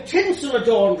 The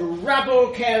tinsel-adorned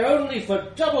rabble care only for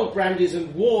double brandies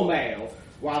and warm ale,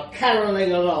 while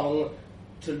carolling along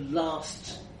to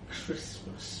Last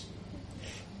Christmas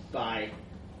by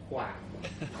Wham.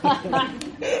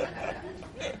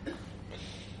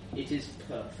 It is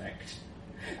perfect,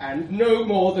 and no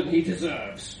more than he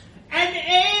deserves. An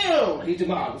ale, he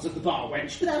demands of the bar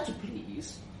wench, without a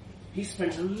please. He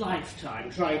spent a lifetime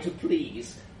trying to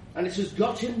please, and it has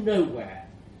got him nowhere.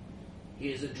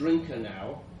 He is a drinker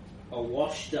now, a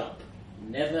washed-up,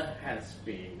 never has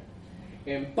been,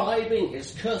 imbibing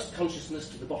his cursed consciousness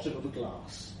to the bottom of a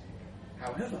glass.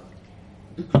 However,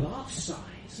 the glass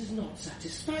size is not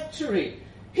satisfactory.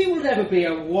 He will never be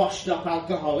a washed-up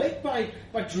alcoholic by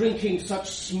drinking such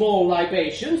small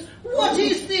libations. What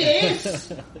is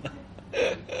this?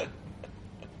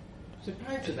 It's a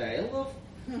pint of ale, love.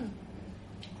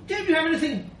 Don't you have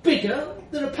anything bigger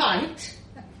than a pint?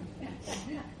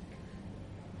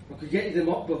 I could get you the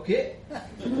mop bucket.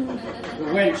 The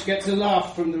wench gets a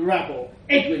laugh from the rabble.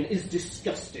 Edwin is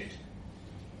disgusted.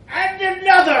 And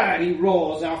another, he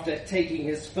roars after taking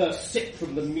his first sip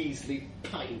from the measly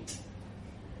pint.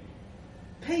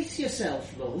 Pace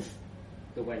yourself, love,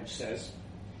 the wench says.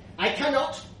 I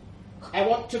cannot. I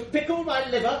want to pickle my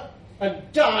liver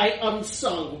and die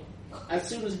unsung as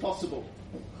soon as possible.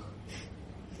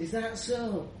 Is that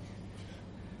so?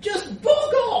 Just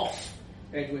bog off,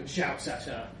 Edwin shouts at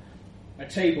her. A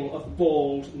table of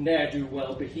bald,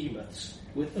 ne'er-do-well behemoths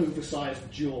with oversized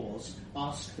jaws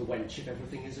ask the wench if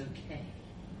everything is okay.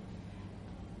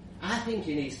 I think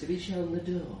he needs to be shown the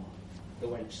door, the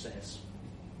wench says.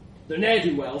 The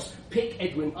ne'er-do-wells pick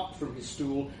Edwin up from his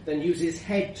stool, then use his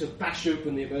head to bash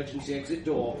open the emergency exit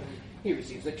door. He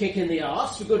receives a kick in the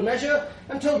arse for good measure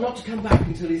and told not to come back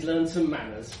until he's learned some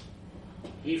manners.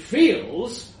 He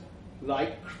feels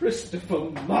like Christopher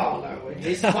Marlowe in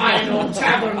his final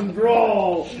tavern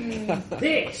brawl.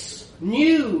 This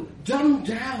new,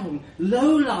 dumbed-down,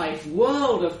 low-life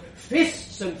world of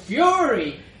fists and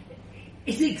fury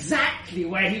is exactly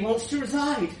where he wants to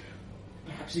reside.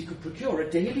 Perhaps he could procure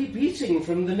a daily beating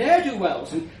from the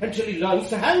ne'er-do-wells until he learns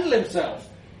to handle himself.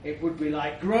 It would be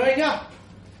like growing up,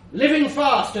 living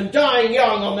fast and dying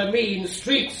young on the mean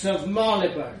streets of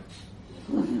Marylebone.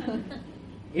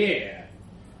 Here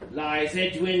lies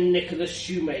Edwin Nicholas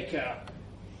Shoemaker,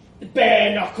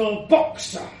 bare-knuckle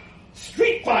boxer,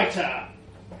 street fighter,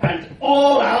 and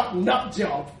all-out nut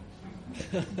job.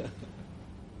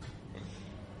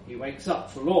 He wakes up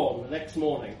forlorn the next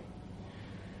morning.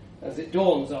 As it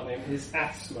dawns on him, his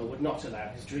asthma would not allow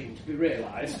his dream to be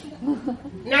realised.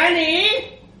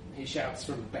 Nanny! He shouts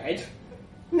from bed.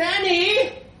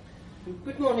 Nanny!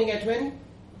 Good morning, Edwin,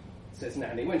 says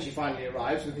Nanny when she finally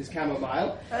arrives with his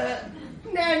chamomile.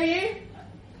 Nanny,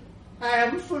 I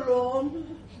am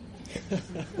forlorn.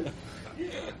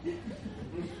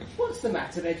 What's the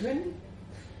matter, Edwin?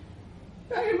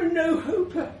 I am a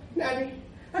no-hoper, Nanny,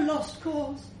 a lost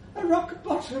cause, a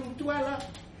rock-bottom dweller,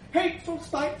 hateful,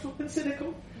 spiteful, and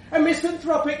cynical, a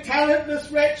misanthropic,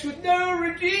 talentless wretch with no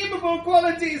redeemable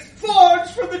qualities,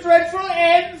 forged from the dreadful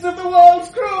ends of the world's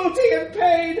cruelty and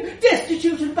pain,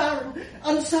 destitute and barren,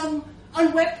 unsung,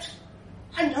 unwept,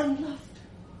 and unloved.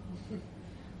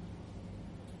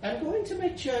 I'm going to my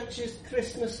church's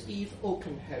Christmas Eve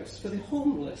open house for the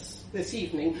homeless this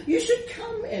evening. You should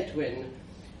come, Edwin.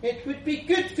 It would be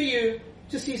good for you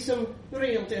to see some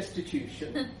real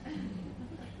destitution.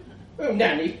 Oh,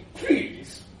 Nanny,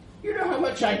 please. You know how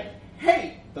much I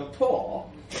hate the poor.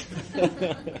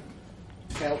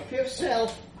 Help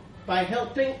yourself by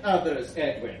helping others,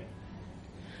 Edwin.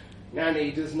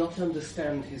 Nanny does not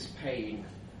understand his pain,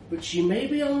 but she may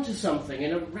be onto something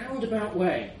in a roundabout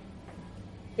way.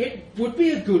 It would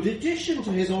be a good addition to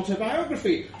his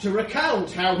autobiography to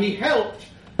recount how he helped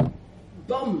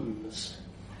bums.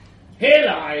 Here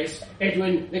lies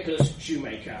Edwin Nicholas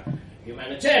Shoemaker,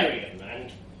 humanitarian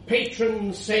and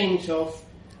patron saint of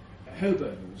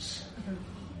hobos.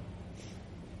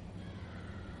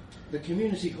 The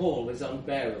community hall is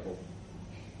unbearable.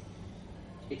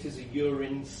 It is a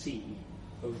urine sea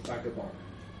of vagabond.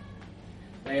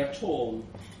 They are torn,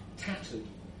 tattered,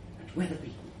 and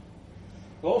weather-beaten,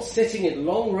 all sitting in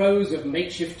long rows of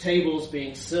makeshift tables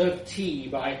being served tea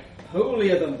by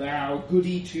holier-than-thou,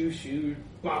 goody-two-shoed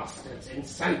bastards in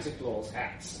Santa Claus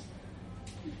hats.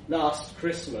 Last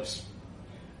Christmas,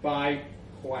 by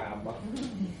Wham,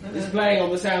 is playing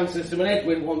on the sound system and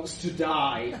Edwin wants to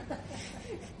die.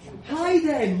 Hi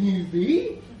there,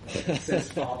 newbie,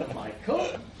 says Father Michael,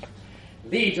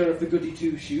 leader of the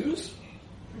goody-two-shoes.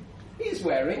 He's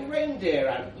wearing reindeer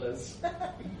antlers.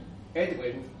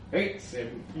 Edwin hates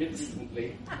him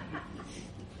instantly.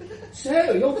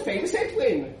 So, you're the famous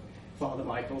Edwin, Father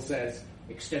Michael says,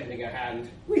 extending a hand.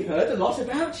 We've heard a lot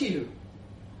about you.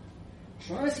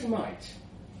 Try as he might,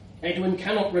 Edwin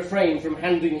cannot refrain from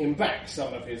handing him back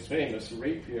some of his famous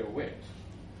rapier wit.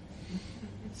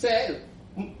 So,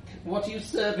 what are you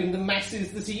serving the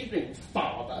masses this evening,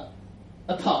 Father?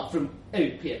 Apart from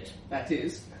opiate, that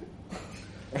is.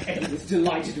 Edwin was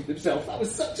delighted with himself. That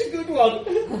was such a good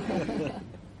one.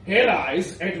 Here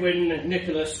lies Edwin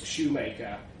Nicholas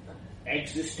Shoemaker,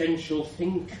 existential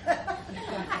thinker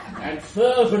and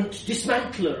fervent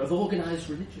dismantler of organised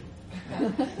religion.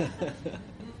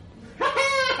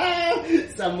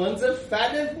 Someone's a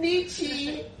fan of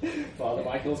Nietzsche, Father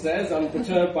Michael says,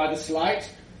 unperturbed by the slight.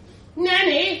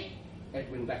 Nanny!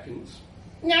 Edwin beckons.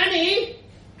 Nanny!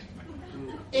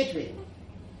 Edwin,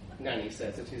 Nanny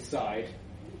says at his side.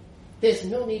 There's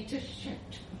no need to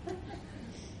shout.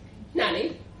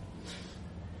 Nanny,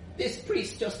 this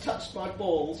priest just touched my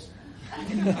balls.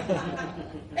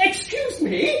 Excuse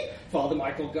me, Father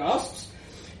Michael gasps.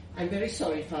 I'm very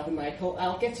sorry, Father Michael.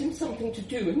 I'll get him something to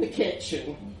do in the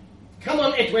kitchen. Come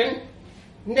on, Edwin.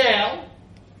 Now.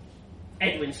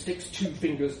 Edwin sticks 2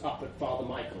 fingers up at Father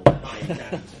Michael behind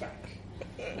Nanny's back.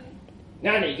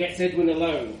 Nanny gets Edwin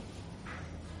alone.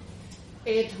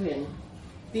 Edwin,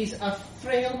 these are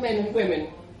frail men and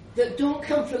women that don't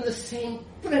come from the same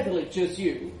privilege as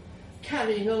you,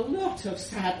 carrying a lot of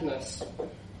sadness.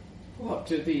 What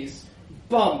do these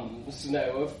bums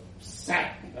know of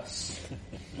sadness,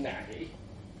 Nanny?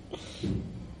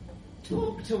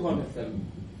 Talk to one of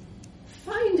them.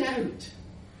 Find out.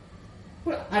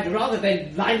 Well, I'd rather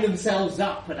they line themselves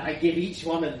up and I give each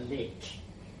one a lick.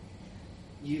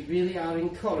 You really are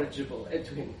incorrigible,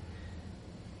 Edwin.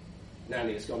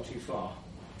 Nanny has gone too far.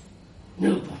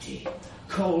 Nobody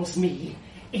calls me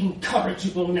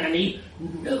incorrigible, Nanny.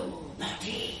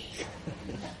 Nobody.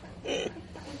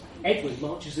 Edwin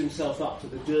marches himself up to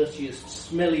the dirtiest,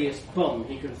 smelliest bum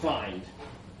he can find.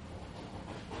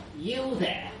 You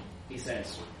there, he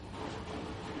says.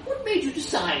 What made you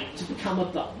decide to become a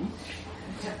bum?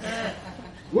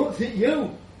 What's it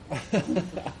you?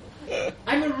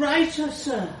 I'm a writer,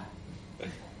 sir.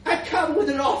 I come with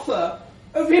an offer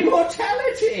of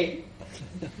immortality.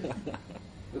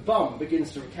 The bum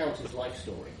begins to recount his life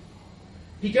story.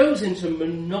 He goes into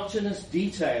monotonous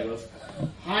detail of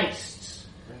heists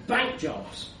and bank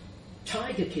jobs,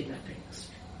 tiger kidnappings,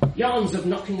 yarns of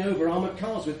knocking over armoured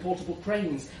cars with portable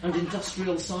cranes and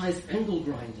industrial-sized angle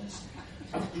grinders,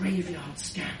 of graveyard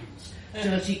scams,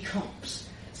 dirty cops,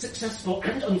 successful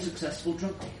and unsuccessful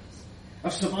drug dealers,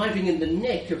 of surviving in the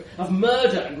nick of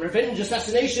murder and revenge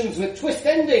assassinations with twist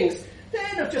endings,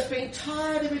 then of just being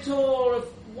tired of it all, of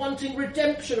wanting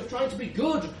redemption, of trying to be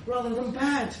good rather than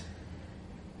bad.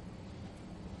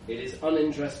 It is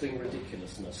uninteresting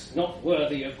ridiculousness, not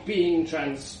worthy of being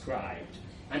transcribed,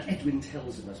 and Edwin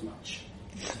tells him as much.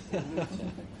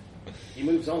 He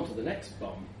moves on to the next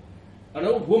bum, an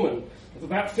old woman of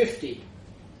about 50.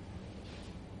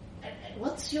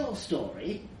 What's your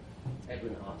story?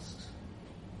 Edwin asks.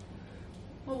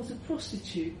 I was a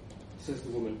prostitute, says the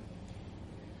woman.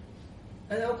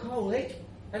 An alcoholic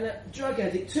and a drug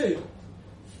addict too.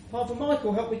 Father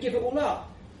Michael helped me give it all up.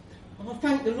 And I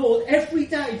thank the Lord every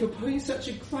day for putting such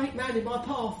a great man in my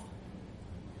path.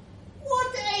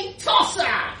 What a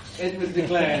tosser! Edwin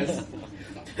declares.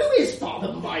 Who is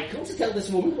Father Michael to tell this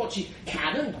woman what she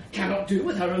can and cannot do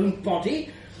with her own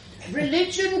body?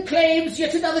 Religion claims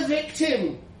yet another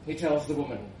victim, he tells the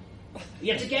woman.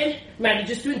 Yet again, it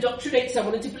manages to indoctrinate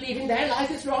someone into believing their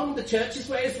life is wrong, the church's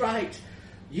way is right.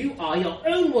 You are your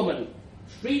own woman,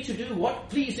 free to do what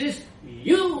pleases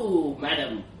you,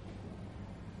 madam.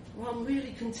 Well, I'm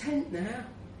really content now,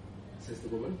 says the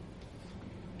woman.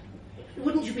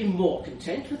 Wouldn't you be more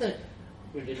content with a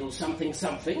A little something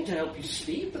something to help you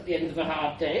sleep at the end of a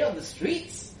hard day on the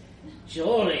streets.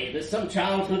 Surely there's some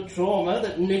childhood trauma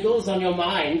that niggles on your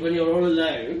mind when you're all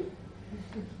alone.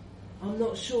 I'm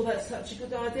not sure that's such a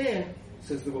good idea,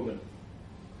 says the woman.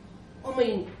 I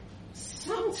mean,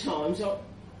 sometimes I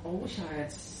wish I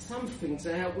had something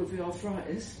to help with the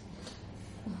arthritis.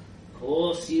 Of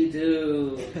course you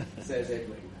do, says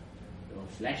Edwin. You're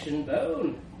flesh and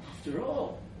bone, after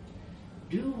all.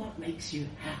 Do what makes you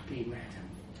happy, madam.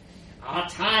 Our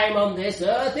time on this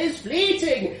earth is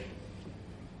fleeting.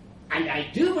 And I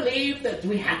do believe that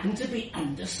we happen to be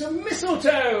under some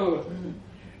mistletoe.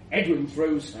 Edwin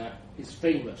throws her his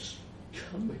famous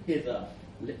come hither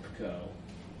lip curl.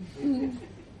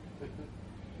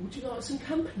 Would you like some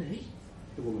company?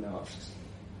 The woman asks.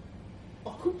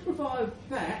 I could provide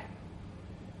that,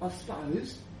 I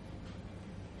suppose.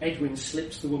 Edwin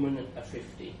slips the woman a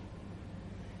 50,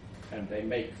 and they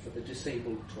make for the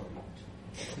disabled toilet.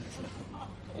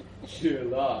 Here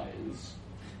lies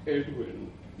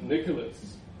Edwin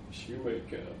Nicholas,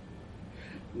 shoemaker,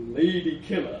 lady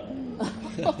killer,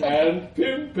 and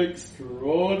pimp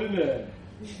extraordinaire.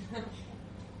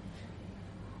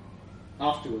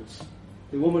 Afterwards,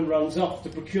 the woman runs off to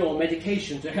procure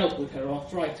medication to help with her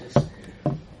arthritis.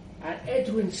 And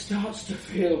Edwin starts to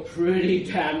feel pretty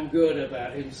damn good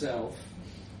about himself.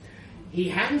 He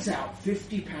hands out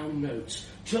 £50 notes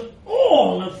to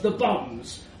all of the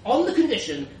bums on the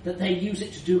condition that they use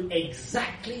it to do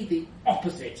exactly the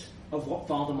opposite of what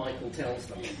Father Michael tells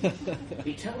them.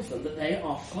 He tells them that they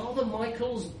are Father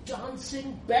Michael's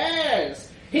dancing bears,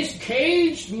 his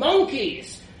caged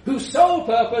monkeys, whose sole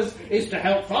purpose is to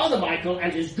help Father Michael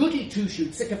and his goody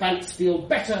two-shoed sycophants feel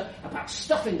better about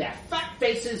stuffing their fat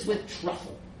faces with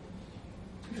truffle.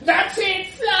 That's it!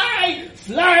 Fly!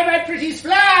 Fly, my pretties,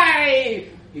 fly!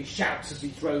 He shouts as he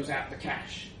throws out the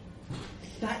cash.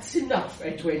 That's enough,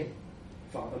 Edwin,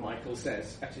 Father Michael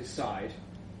says at his side.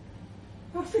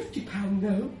 A £50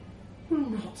 note will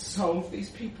not solve these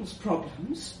people's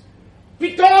problems.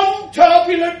 Begone,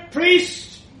 turbulent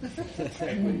priest!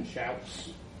 Edwin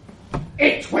shouts.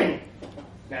 Edwin!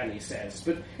 Nanny says,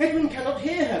 but Edwin cannot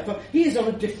hear her, for he is on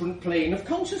a different plane of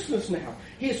consciousness now.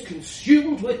 He is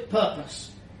consumed with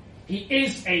purpose. He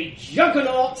is a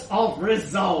juggernaut of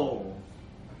resolve.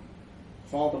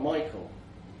 Father Michael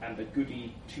and the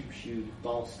goody two-shoed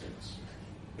bastards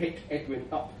pick Edwin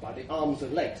up by the arms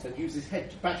and legs and use his head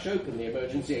to bash open the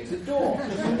emergency exit door.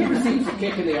 He receives a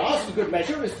kick in the arse for good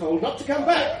measure and is told not to come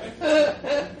back.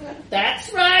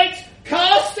 That's right!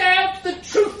 Cast out the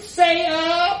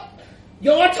truth-sayer!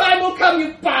 Your time will come,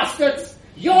 you bastards!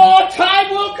 Your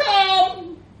time will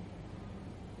come!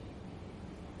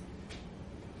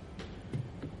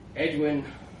 Edwin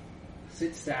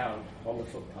sits down on the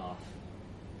footpath.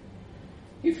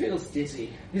 He feels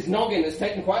dizzy. His noggin has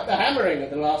taken quite the hammering in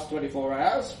the last 24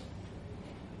 hours.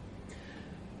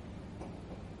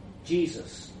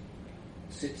 Jesus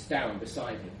sits down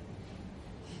beside him.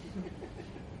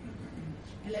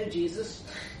 Hello, Jesus,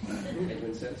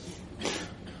 Edwin says.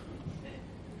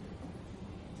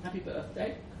 Happy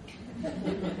birthday.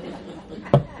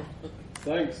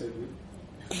 Thanks, Edwin.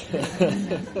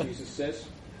 Jesus says.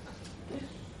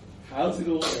 How's it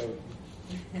all going?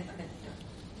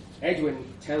 Edwin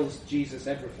tells Jesus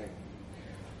everything.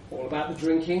 All about the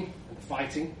drinking and the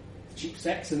fighting, the cheap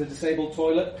sex in the disabled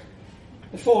toilet,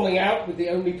 the falling out with the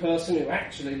only person who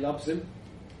actually loves him,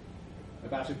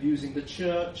 about abusing the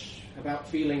church, about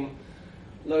feeling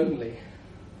lonely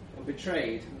and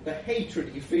betrayed, the hatred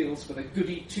he feels for the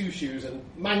goody two-shoes and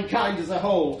mankind as a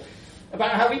whole,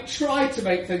 about how he tried to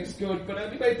make things good but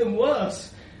only made them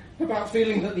worse, about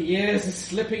feeling that the years are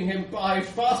slipping him by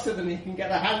faster than he can get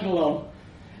a handle on,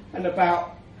 and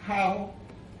about how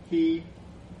he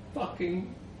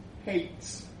fucking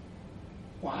hates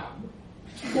Wham.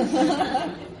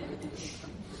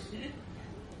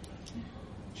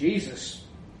 Jesus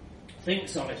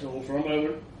thinks on it all for a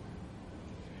moment.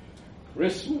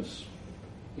 Christmas,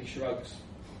 he shrugs.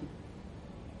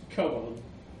 Come on,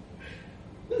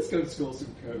 let's go score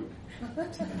some coke.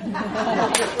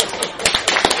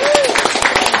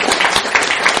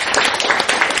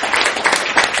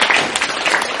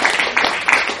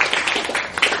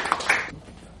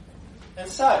 And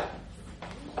so,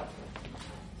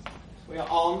 we are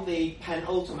on the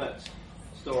penultimate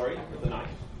story of the night,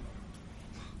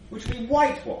 which will be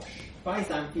Whitewash by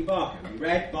Xanthi Barkham,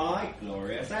 read by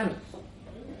Gloria Sanders.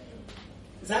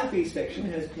 Xanthi's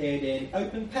fiction has appeared in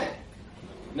Open Pen,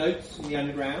 Notes from the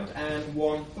Underground, and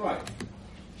One Throne.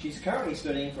 She's currently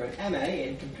studying for an MA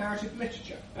in Comparative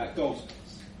Literature at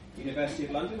Goldsmiths, University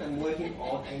of London, and working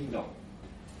on a novel.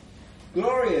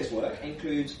 Gloria's work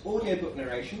includes audiobook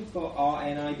narration for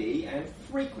RNIB and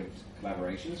frequent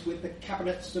collaborations with the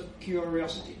Cabinets of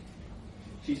Curiosity.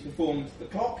 She's performed The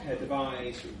Clock, her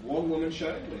devised one-woman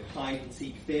show with Hide and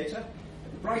Seek Theatre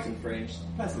at the Brighton Fringe,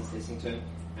 Pleasance Islington,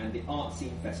 and the Art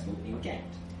Scene Festival in Ghent.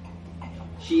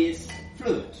 She is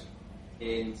fluent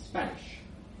in Spanish.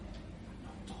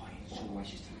 I'm not sure why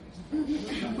she's telling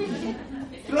us.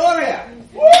 Gloria!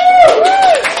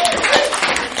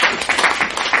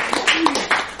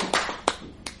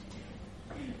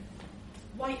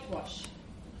 Whitewash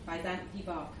by Xanthi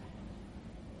Barker.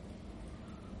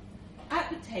 At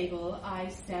the table, I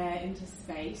stare into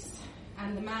space,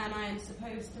 and the man I am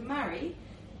supposed to marry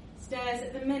stares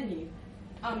at the menu,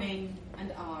 umming and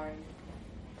ahhing,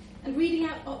 and reading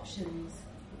out options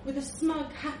with a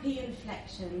smug, happy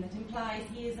inflection that implies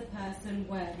he is a person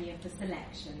worthy of the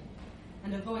selection,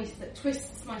 and a voice that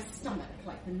twists my stomach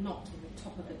like the knot in the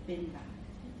top of a bin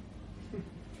bag.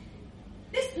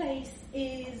 This place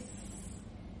is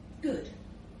good,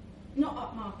 not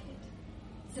upmarket.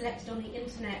 Selected on the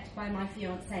internet by my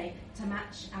fiancé to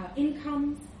match our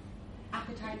incomes,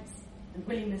 appetites, and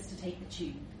willingness to take the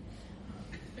tube.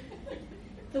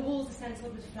 The walls are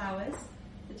stenciled with flowers,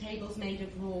 the table's made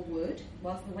of raw wood,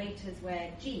 whilst the waiters wear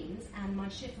jeans and my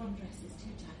chiffon dress is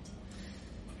too tight.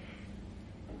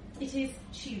 It is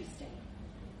Tuesday,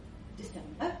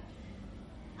 December.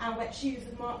 Our wet shoes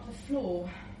have marked the floor.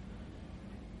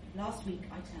 Last week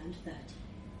I turned 30.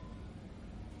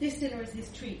 This dinner is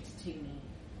his treat to me.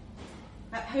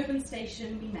 At Holborn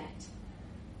Station we met.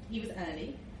 He was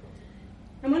early,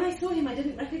 and when I saw him I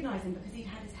didn't recognise him because he'd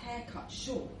had his hair cut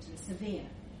short and severe.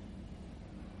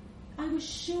 I was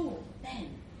sure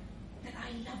then that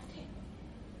I loved him.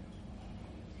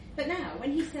 But now,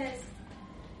 when he says,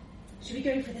 "Should we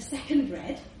go for the second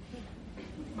red?"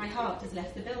 my heart has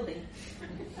left the building.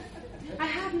 I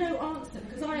have no answer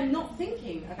because I am not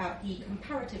thinking about the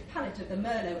comparative palate of the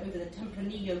Merlot over the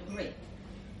Tempranillo grape,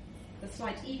 the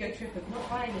slight ego trip of not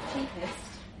buying the cheapest.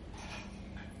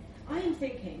 I am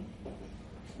thinking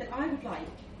that I would like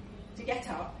to get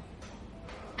up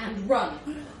and run.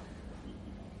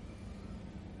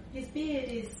 His beard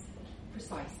is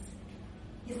precise.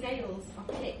 His nails are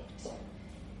clipped.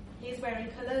 He is wearing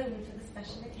cologne for the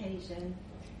special occasion.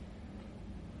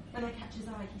 When I catch his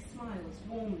eye, he smiles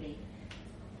warmly.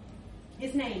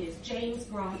 His name is James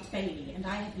Grant Bailey, and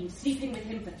I have been sleeping with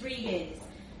him for 3 years,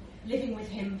 living with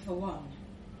him for 1.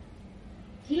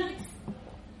 He likes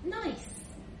nice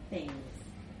things.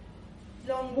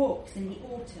 Long walks in the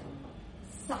autumn,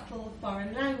 subtle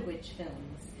foreign language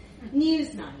films,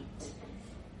 news night,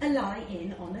 a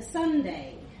lie-in on a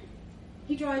Sunday.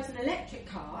 He drives an electric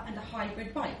car and a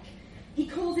hybrid bike. He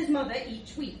calls his mother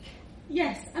each week.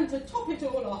 Yes, and to top it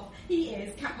all off, he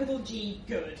is capital G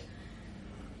good.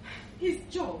 His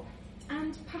job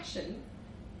and passion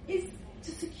is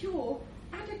to secure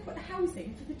adequate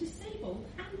housing for the disabled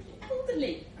and the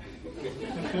elderly.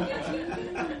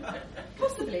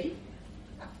 Possibly,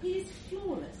 he is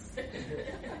flawless.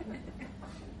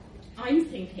 I'm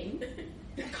thinking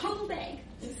cold egg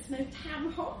and smoked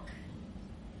ham hock.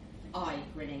 Eye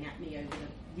grinning at me over the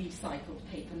recycled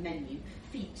paper menu,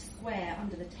 feet square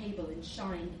under the table in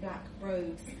shined black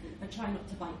brogues. I try not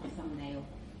to bite the thumbnail.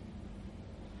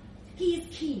 He is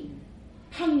keen,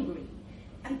 hungry,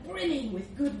 and brimming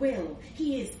with goodwill.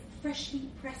 He is freshly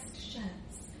pressed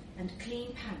shirts and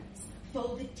clean pants,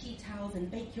 folded tea towels and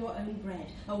bake your own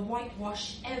bread, a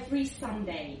whitewash every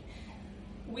Sunday.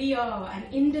 We are an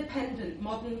independent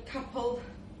modern couple.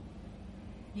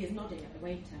 He is nodding at the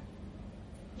waiter.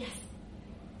 Yes,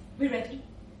 we're ready.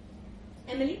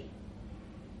 Emily?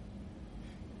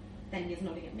 Then he is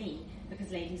nodding at me,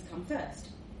 because ladies come first.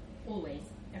 Always,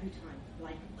 every time,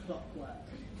 like clockwork.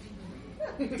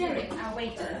 Derek, our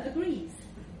waiter, agrees.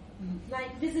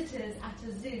 Like visitors at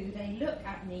a zoo, they look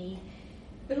at me,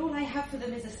 but all I have for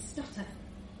them is a stutter.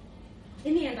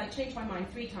 In the end, I change my mind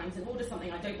 3 times and order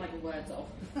something I don't like the words of.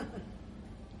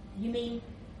 You mean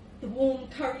the warm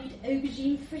curried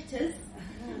aubergine fritters?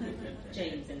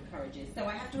 James encourages, so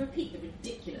I have to repeat the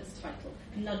ridiculous title,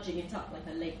 nudging it up like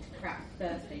a late crap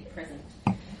birthday present.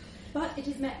 But it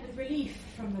is met with relief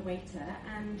from the waiter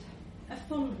and a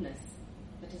fondness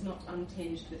that is not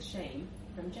untinged with shame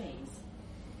from James.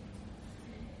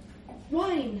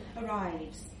 Wine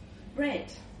arrives,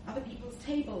 bread, other people's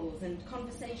tables and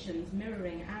conversations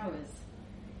mirroring ours.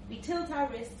 We tilt our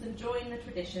wrists and join the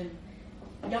tradition.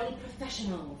 Young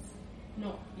professionals,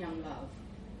 not young love.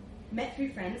 Met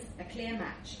through friends, a clear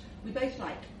match. We both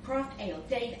like craft ale,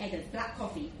 Dave Eggers, black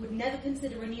coffee, would never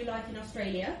consider a new life in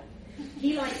Australia.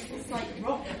 He likes psych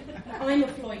rock. I'm a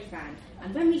Floyd fan.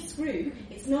 And when we screw,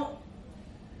 it's not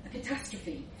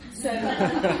catastrophe, so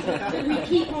that we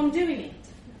keep on doing it.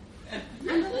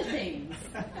 And other things,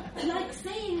 like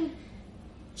saying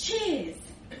cheers.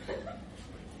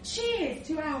 Cheers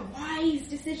to our wise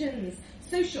decisions,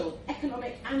 social,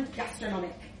 economic and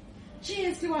gastronomic.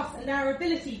 Cheers to us and our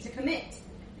ability to commit.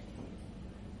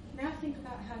 Now think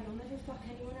about how you'll never fuck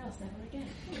anyone else ever again.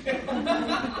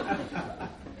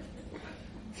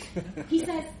 He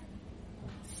says,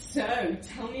 so,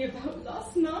 tell me about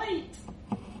last night.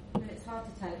 And it's hard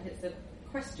to tell if it's a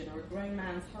question or a grown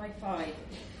man's high five.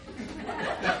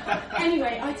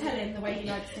 Anyway, I tell him the way he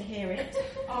likes to hear it,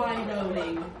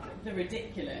 eye-rolling, the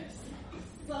ridiculous.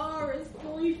 Sarah's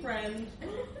boyfriend,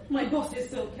 my boss's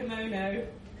silk kimono,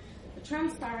 the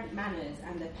transparent manners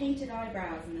and the painted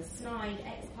eyebrows and the snide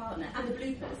ex-partner and the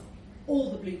bloopers,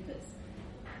 all the bloopers.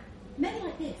 Men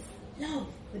like this love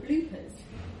the bloopers,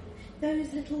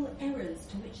 those little errors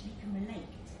to which they can relate.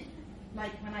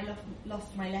 Like when I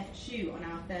lost my left shoe on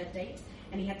our third date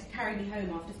and he had to carry me home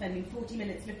after spending 40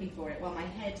 minutes looking for it while my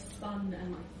head spun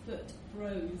and my foot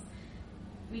froze.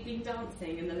 We'd been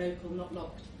dancing in the local not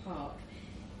locked park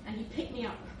and he picked me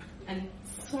up and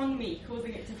swung me,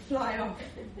 causing it to fly off.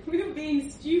 We were being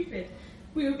stupid.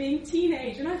 We were being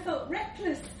teenage and I felt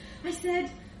reckless. I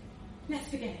said, let's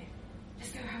forget it.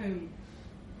 Let's go home.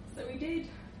 So we did.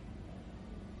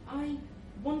 I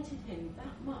wanted him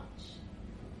that much.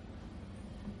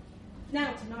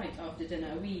 Now tonight after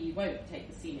dinner we won't take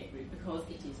the scenic route because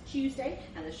it is Tuesday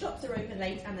and the shops are open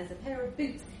late and there's a pair of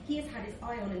boots he has had his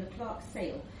eye on in the Clark's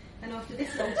sale. And after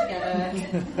this long together,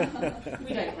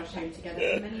 we don't rush home together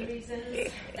for many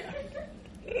reasons.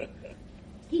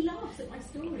 He laughs at my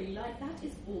story like that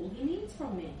is all he needs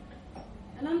from me.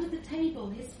 And under the table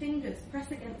his fingers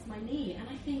press against my knee and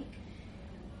I think,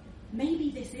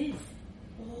 maybe this is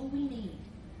all we need.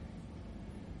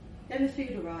 Then the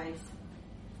food arrives.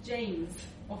 James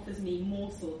offers me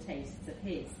morsel tastes of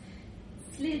his,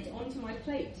 slid onto my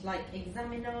plate like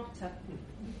examinata.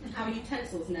 Our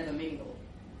utensils never mingle.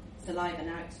 Saliva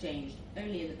now exchanged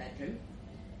only in the bedroom.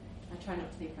 I try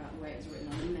not to think about the way it was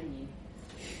written on the menu.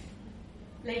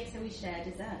 Later we share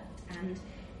dessert, and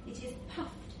it is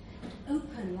puffed,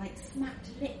 open like smacked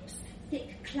lips,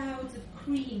 thick clouds of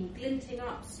cream glinting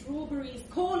up, strawberries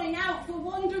calling out for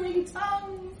wandering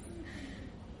tongues.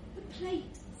 The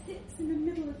plate sits in the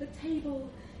middle of the table,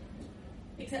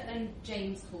 except then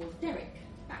James calls Derek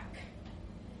back.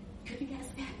 Could we get a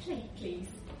spare plate, please?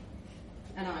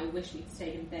 And I wish we'd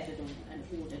stayed in bed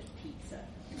and ordered pizza.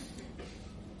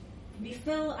 We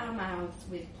fill our mouths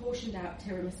with portioned out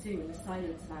tiramisu in the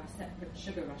silence of our separate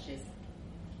sugar rushes.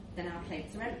 Then our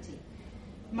plates are empty.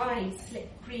 Mine slip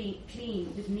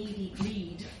clean with needy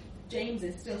greed. James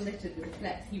is still littered with the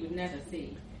flecks he would never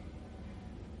see.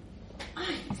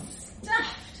 I'm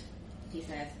stuffed, he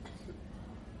says.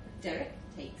 Derek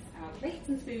takes our plates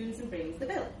and spoons and brings the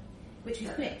bill, which we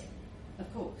split,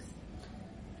 of course.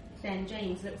 Then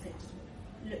James looks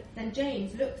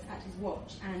at his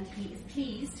watch and he is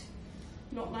pleased.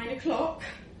 Not 9 o'clock.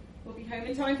 We'll be home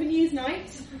in time for news night.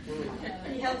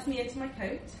 He helps me into my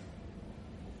coat.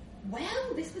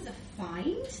 Well, this was a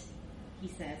find, he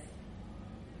says.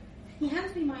 He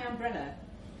hands me my umbrella,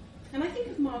 and I think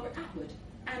of Margaret Atwood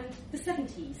and the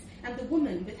 70s and the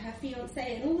woman with her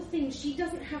fiancé and all the things she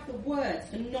doesn't have the words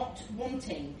for not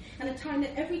wanting, and the time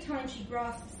that every time she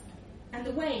grasps, and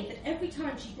the way that every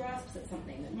time she grasps at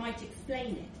something that might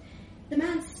explain it, the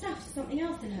man stuffs something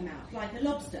else in her mouth, like a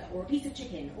lobster or a piece of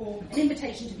chicken or an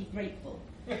invitation to be grateful.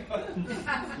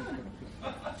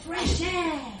 Fresh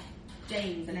air,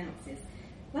 James announces,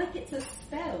 like it's a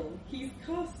spell he's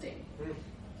casting.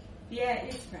 The air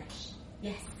is fresh.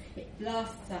 Yes, it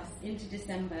blasts us into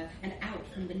December and out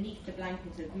from beneath the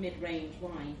blanket of mid-range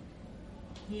wine.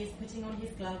 He is putting on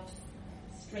his gloves,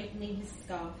 straightening his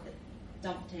scarf that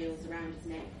dovetails around his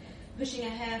neck, pushing a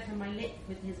hair from my lip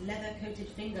with his leather-coated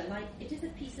finger like it is a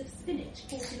piece of spinach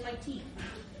caught in my teeth,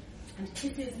 and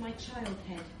kisses my child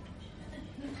head.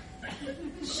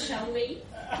 Shall we?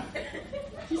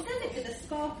 He says it with a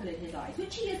sparkle in his eyes,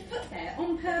 which he has put there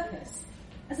on purpose,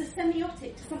 as a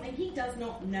semiotic to something he does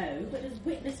not know, but has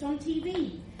witnessed on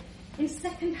TV, in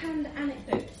second-hand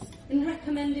anecdotes, in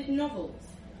recommended novels.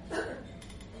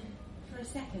 For a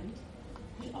second,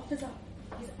 he offers up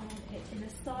his armpit in a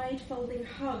side-folding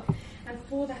hug, and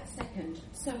for that second,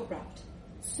 so abrupt,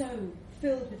 so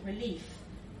filled with relief,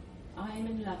 I am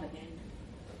in love again,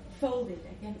 folded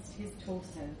against his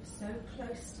torso, so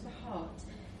close to the heart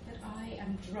that I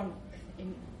am drunk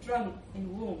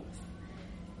in warmth.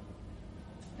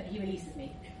 But he releases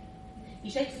me. He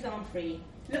shakes his arm free,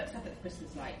 looks up at the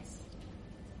Christmas lights.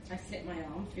 I slip my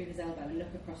arm through his elbow and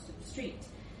look across to the street.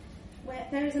 where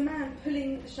there is a man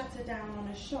pulling the shutter down on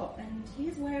a shop, and he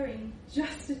is wearing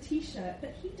just a t-shirt,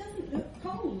 but he doesn't look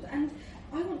cold, and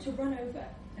I want to run over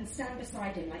and stand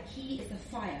beside him like he is the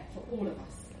fire for all of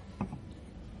us.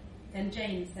 Then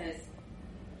Jane says,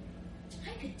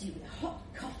 I could do with a hot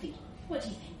coffee. What do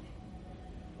you think?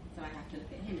 So I have to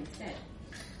look at him instead.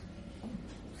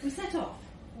 We set off,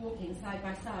 walking side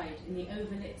by side in the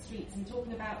overlit streets and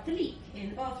talking about the leak in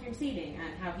the bathroom ceiling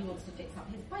and how he wants to fix up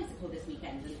his bicycle this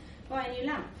weekend and buy a new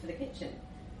lamp for the kitchen.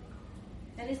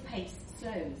 Then his pace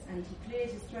slows and he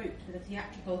clears his throat with a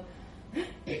theatrical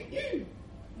and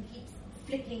keeps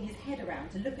flicking his head around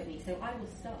to look at me, so I will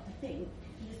start to think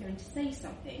he is going to say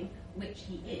something, which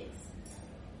he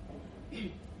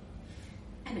is.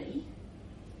 Emily,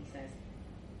 He says,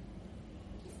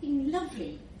 it's been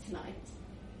lovely tonight.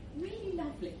 Really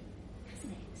lovely,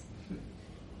 hasn't it?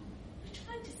 I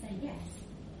tried to say yes,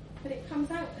 but it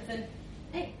comes out as an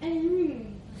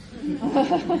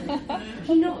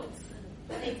He nods,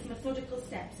 takes methodical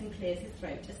steps and clears his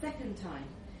throat a second time.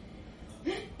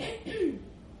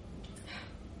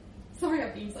 Sorry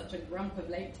I've been such a grump of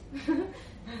late.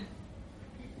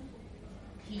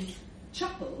 He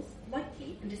chuckles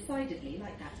lightly and decidedly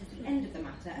like that at the end of the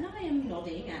matter, and I am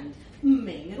nodding and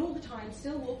and all the time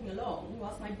still walking along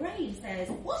whilst my brain says,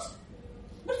 What?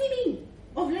 What does he mean?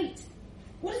 Of late?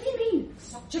 What does he mean?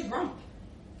 Such a grump.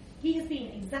 He has been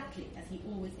exactly as he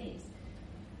always is.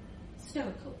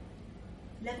 Stoical,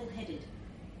 level-headed,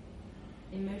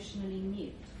 emotionally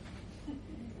mute.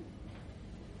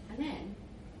 And then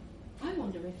I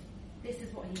wonder if this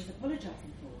is what he was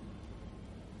apologising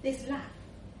for. This lack,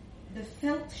 the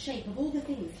felt shape of all the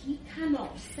things he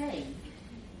cannot say,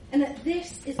 and that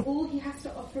this is all he has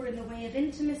to offer in the way of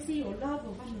intimacy or love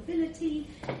or vulnerability.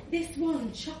 This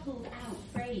one chuckled out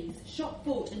phrase, shop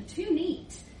bought and too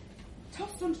neat,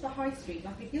 tossed onto the high street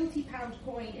like a guilty pound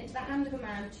coin into the hand of a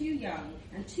man too young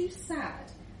and too sad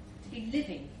to be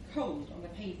living cold on the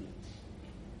pavement.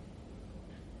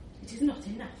 It is not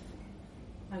enough,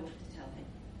 I want to tell him.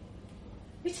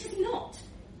 It is not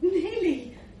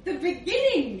nearly the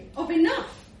beginning of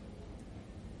enough.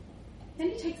 Then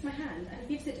he takes my hand and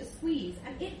gives it a squeeze,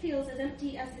 and it feels as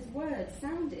empty as his words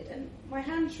sounded, and my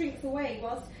hand shrinks away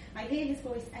whilst I hear his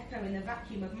voice echo in the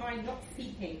vacuum of mine not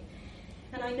speaking.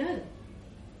 And I know,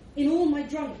 in all my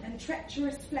drunk and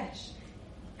treacherous flesh,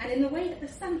 and in the way that the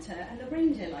Santa and the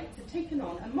reindeer lights have taken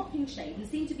on a mocking shade and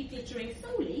seem to be glittering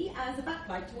solely as a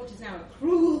backlight to what is now a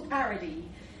cruel parody,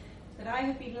 that I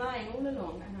have been lying all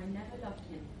along and I never loved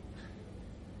him.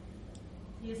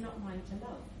 He is not mine to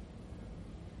love.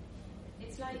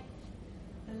 It's like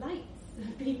the lights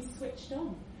have been switched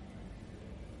on.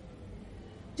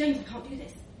 James, I can't do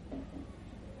this.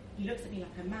 He looks at me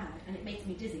like I'm mad, and it makes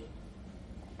me dizzy.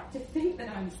 To think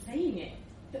that I'm saying it,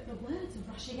 that the words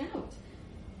are rushing out.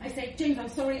 I say, James, I'm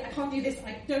sorry, I can't do this.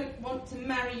 I don't want to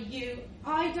marry you.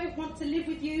 I don't want to live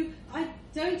with you. I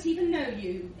don't even know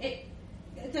you. I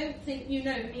don't think you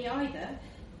know me either.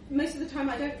 Most of the time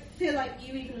I don't feel like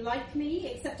you even like me,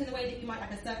 except in the way that you might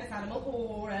like a circus animal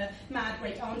or a mad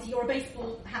great auntie or a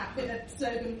baseball hat with a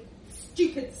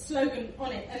stupid slogan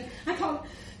on it. And I can't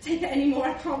take it anymore.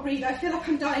 I can't breathe. I feel like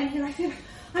I'm dying here. I feel like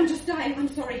I'm just dying. I'm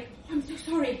sorry. I'm so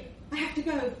sorry. I have to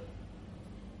go.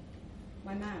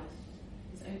 My mouth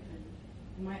is open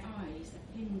and my eyes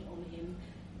are pinned on him,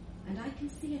 and I can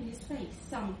see in his face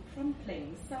some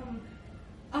crumpling, some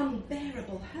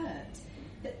unbearable hurt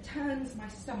that turns my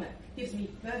stomach, gives me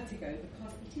vertigo,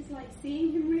 because it is like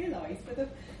seeing him realise for the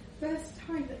first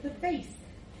time that the base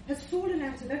has fallen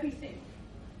out of everything,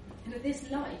 and that this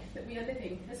life that we are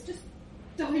living has just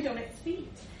died on its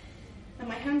feet. And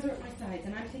my hands are at my sides,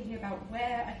 and I'm thinking about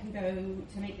where I can go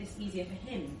to make this easier for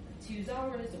him, to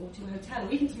Zara's or to a hotel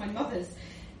or even to my mother's.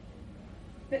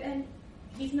 But then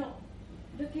he's not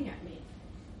looking at me.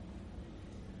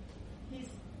 He's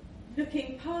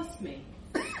looking past me,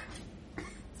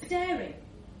 staring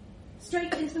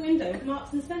straight into the window of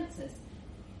Marks and Spencer's.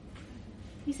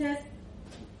 He says,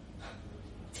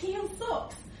 "Teal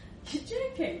socks? You're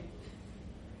joking."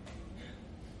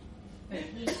 But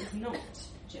he is not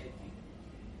joking.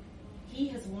 He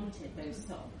has wanted those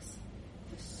socks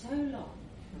for so long.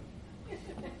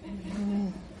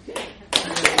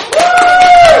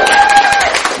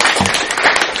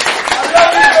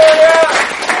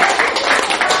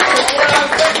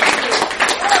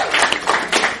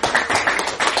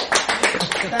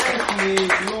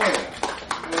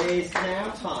 It's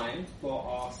now time for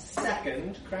our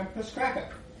second Krampus cracker,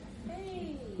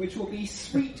 which will be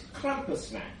Sweet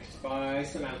Krampusnacht by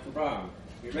Samantha Brown.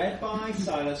 Be read by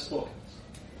Silas Hawkins.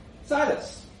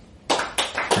 Silas.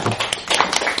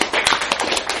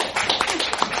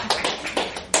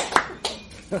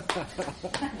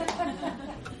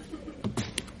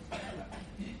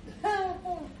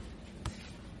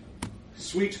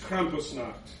 Sweet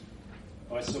Krampusnacht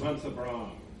by Samantha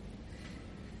Brown.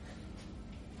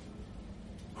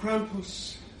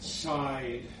 Krampus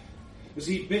sighed as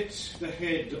he bit the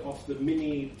head off the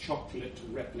mini chocolate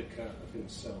replica of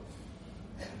himself.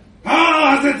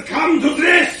 How has it come to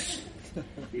this?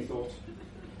 He thought.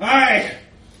 I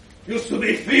used to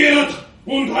be feared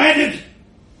and dreaded.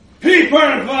 People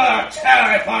were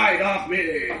terrified of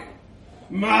me.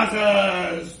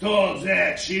 Mothers told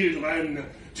their children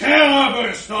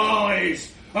terrible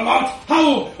stories about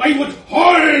how I would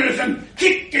hold them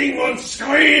kicking and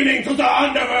screaming to the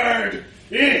underworld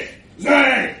if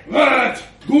they were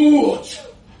good.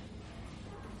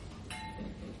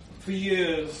 For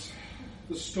years,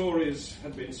 the stories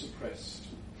had been suppressed.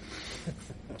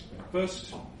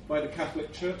 First by the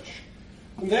Catholic Church,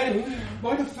 and then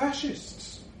by the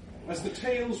fascists, as the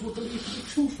tales were believed to be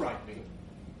too frightening,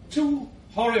 too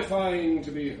horrifying to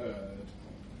be heard.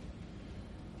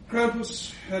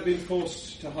 Krampus had been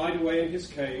forced to hide away in his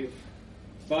cave,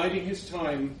 biding his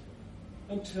time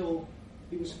until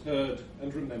he was heard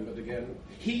and remembered again.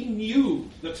 He knew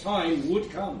the time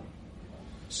would come.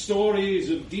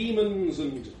 Stories of demons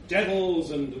and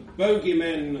devils and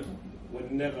bogeymen were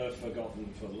never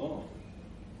forgotten for long.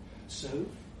 So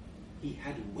he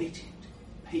had waited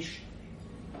patiently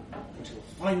until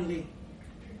finally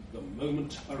the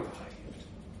moment arrived.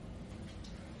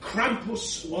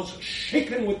 Krampus was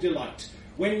shaken with delight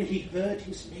when he heard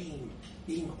his name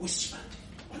being whispered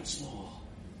once more.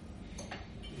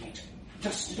 He'd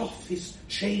dusted off his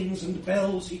chains and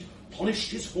bells, he'd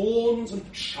polished his horns and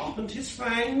sharpened his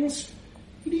fangs.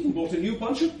 He'd even bought a new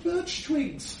bunch of birch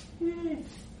twigs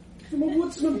from a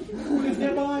woodsman who lived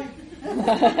nearby.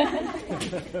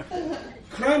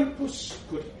 Krampus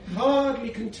could hardly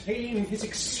contain his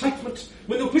excitement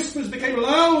when the whispers became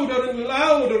louder and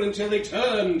louder until they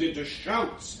turned into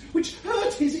shouts, which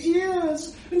hurt his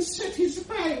ears and set his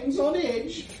fangs on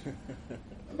edge.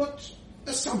 But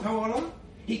somehow or other,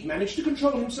 he'd managed to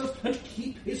control himself and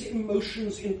keep his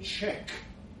emotions in check.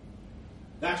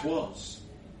 That was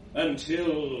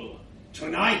until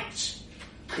tonight,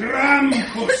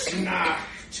 Krampusnacht.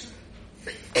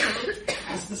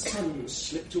 As the sun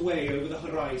slipped away over the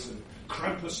horizon,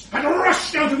 Krampus had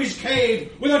rushed out of his cave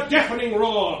with a deafening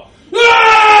roar.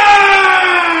 Ah!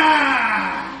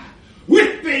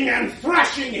 Whipping and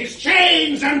thrashing his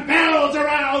chains and bells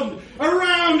around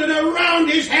and around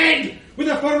his head with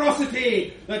a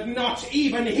ferocity that not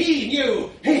even he knew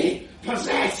he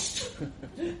possessed.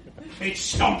 He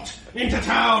stomped into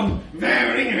town,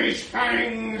 baring his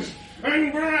fangs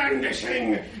and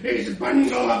brandishing his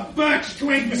bundle of birch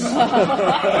twigs. And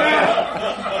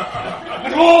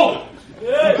all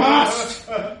passed.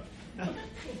 But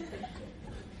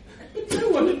no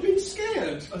one had been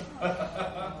scared.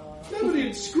 Nobody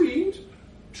had screamed,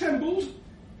 trembled,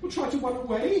 or tried to run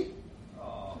away.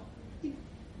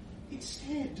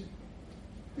 Instead,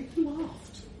 they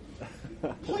laughed,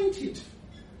 pointed,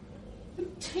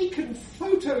 and taken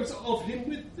photos of him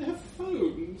with their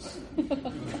phones.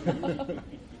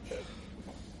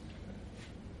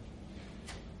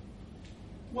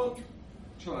 One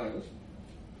child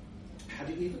had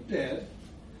even dared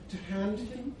to hand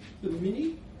him the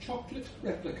mini chocolate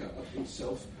replica of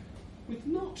himself with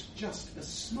not just a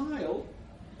smile,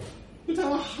 but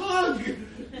a hug.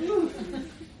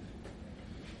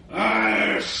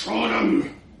 I'll show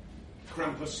them,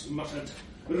 Krampus muttered,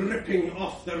 ripping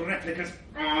off the replica's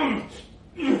arm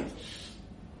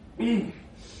and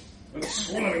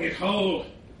swallowing it whole.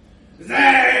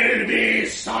 They'll be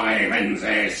sorry when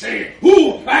they see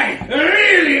who I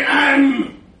really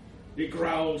am, he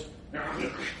growled,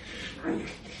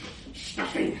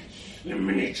 stuffing the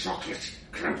mini chocolate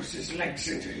Krampus's legs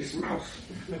into his mouth.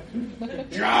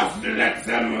 Just let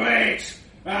them wait.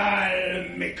 I'll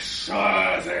make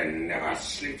sure they never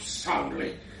sleep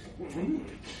soundly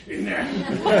in their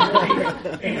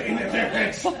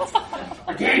beds.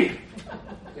 Again,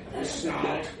 he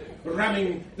snarled,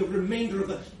 ramming the remainder of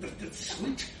the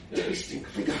sweet tasting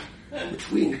figure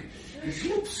between his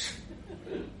lips.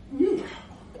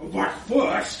 But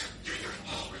first,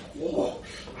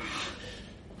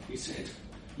 he said,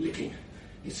 licking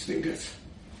his fingers.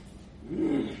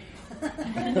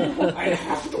 I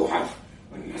have to have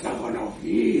another one of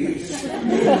these.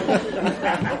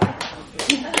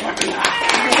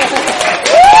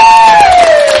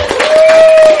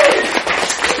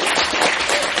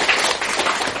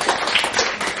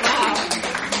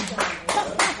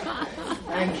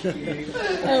 Thank you.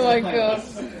 Oh my God.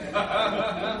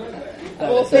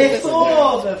 Before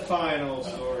For the final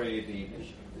story of the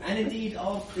evening, and indeed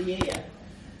of the year,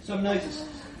 some notices.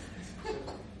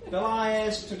 The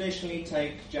Liars traditionally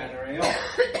take January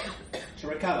off to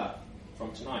recover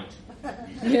from tonight.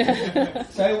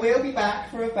 So we'll be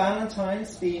back for a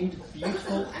Valentine's themed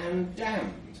Beautiful and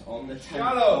Damned on the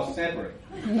 10th of February.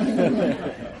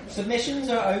 Submissions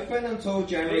are open until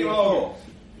January 4th.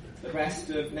 The rest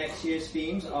of next year's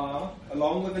themes are,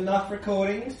 along with enough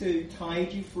recordings to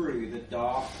tide you through the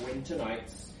dark winter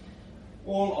nights,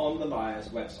 all on the Liars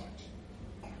website.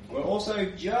 We're also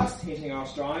just hitting our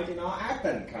stride in our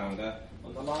Advent calendar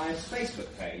on the Liars Facebook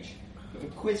page, with a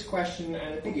quiz question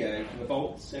and a video from the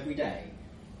vaults every day.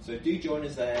 So do join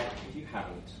us there if you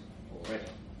haven't already.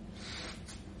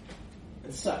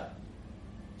 And so,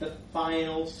 the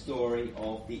final story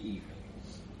of the evening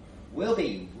will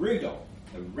be Rudolph,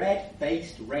 the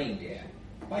Red-Faced Reindeer,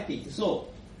 by Peter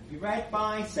Saul, to be read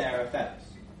by Sarah Feathers.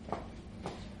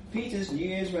 Peter's New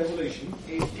Year's resolution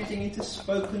is getting into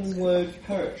spoken word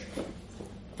poetry.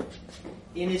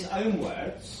 In his own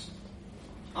words,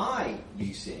 I,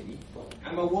 you see,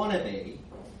 am a wannabe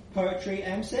poetry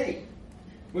MC,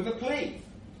 with a plea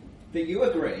that you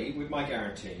agree with my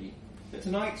guarantee that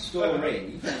tonight's story will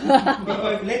be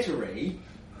both literary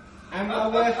and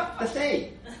well worth the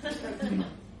fee.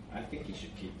 I think he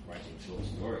should keep writing short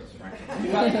stories, frankly.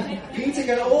 But Peter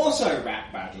can also rap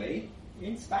badly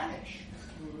in Spanish.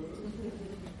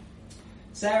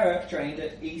 Sarah trained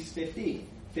at East 15.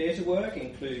 Theatre work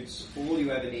includes All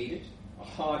You Ever Needed, A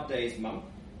Hard Day's Monk,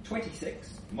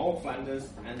 26, Moll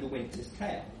Flanders, and The Winter's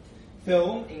Tale.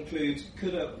 Film includes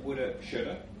Coulda, Woulda,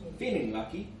 Shoulda, Feeling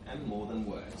Lucky, and More Than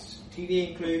Words. TV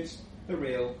includes The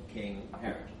Real King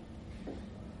Herod.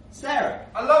 Sarah.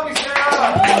 I love you,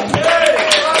 Sarah!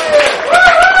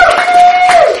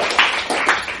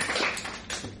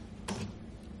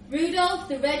 Rudolph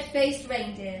the Red-Faced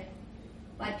Reindeer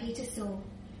by Peter Saul.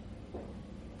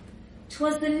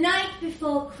 'Twas the night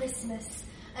before Christmas,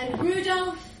 and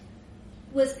Rudolph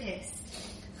was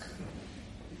pissed.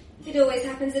 It always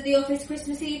happens at the office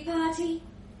Christmas Eve party.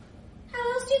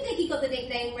 How else do you think he got the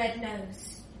nickname Red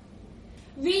Nose?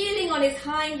 Reeling on his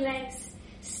hind legs,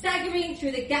 staggering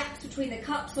through the gaps between the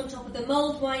cups on top of the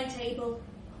mulled wine table,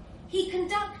 he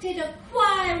conducted a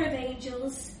choir of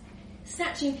angels,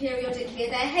 snatching periodically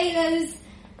at their halos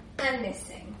and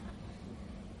missing.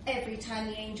 Every time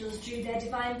the angels drew their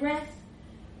divine breath,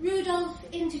 Rudolph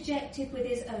interjected with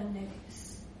his own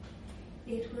notes.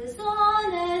 It was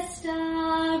on a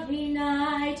starry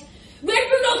night when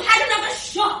Rudolph had another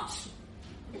shot.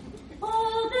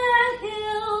 All the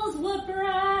hills were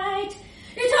bright.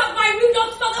 It up my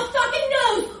Rudolph's motherfucking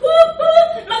nose! Whoop,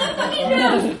 whoop, motherfucking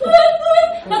nose! Whoop,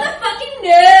 whoop, motherfucking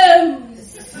nose!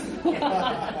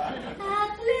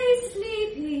 At lay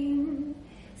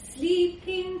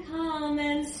sleeping calm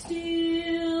and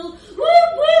still. Whoop,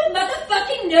 whoop,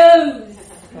 motherfucking nose!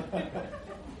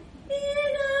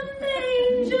 In a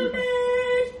manger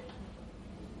bed.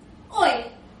 Oi,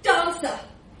 dancer!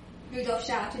 Rudolph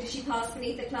shouted as she passed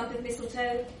beneath the clump of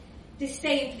mistletoe,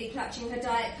 disdainfully clutching her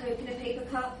Diet Coke in a paper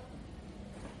cup.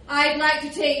 I'd like to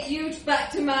take you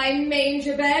back to my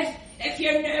manger bed, if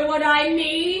you know what I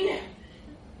mean.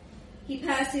 He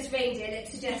pursed his reindeer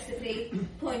lips suggestively,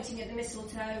 pointing at the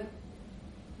mistletoe.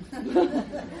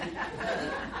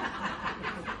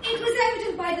 It was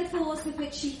evident by the force with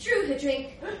which she drew her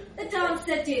drink the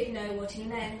dancer did know what he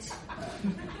meant.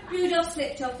 Rudolph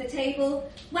slipped off the table,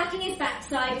 whacking his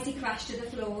backside as he crashed to the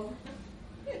floor.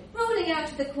 Rolling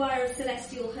out of the choir of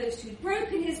celestial hosts who'd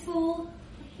broken his fall,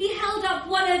 he held up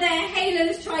one of their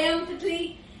halos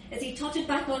triumphantly as he tottered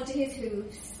back onto his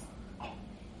hooves.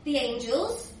 The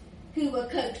angels, who were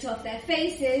coked off their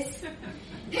faces,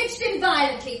 pitched him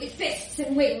violently with fists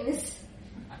and wings.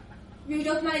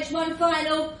 Rudolph managed one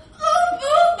final,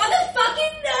 ooh,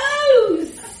 motherfucking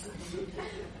nose!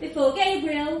 Before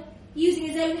Gabriel, using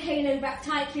his own halo wrapped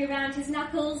tightly around his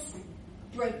knuckles,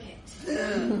 broke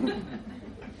it.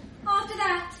 After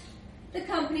that, the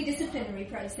company disciplinary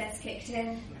process kicked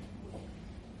in.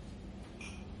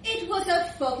 It was a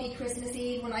foggy Christmas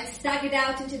Eve when I staggered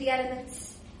out into the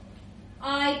elements.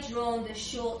 I'd drawn the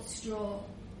short straw.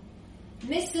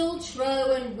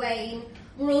 Mistletoe and Wayne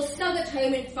were all snug at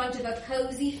home in front of a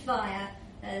cosy fire,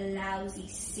 a lousy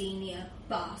senior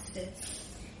bastards.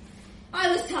 I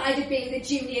was tired of being the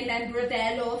junior member of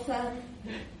their law firm.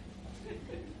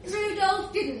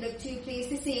 Rudolph didn't look too pleased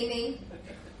to see me.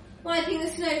 Wiping the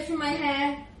snow from my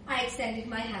hair, I extended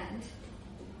my hand.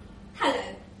 Hello,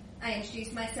 I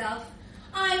introduced myself.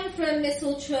 I'm from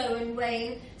Mistletoe and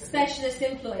Wayne, Specialist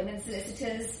Employment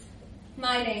Solicitors.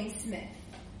 My name's Smith.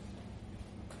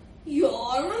 You're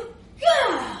a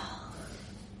girl,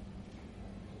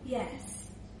 Yes.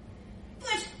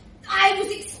 But I was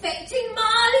expecting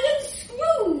Marley and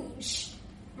Scrooge,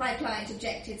 my client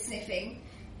objected, sniffing.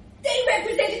 They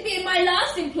represented me in my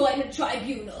last employment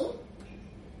tribunal.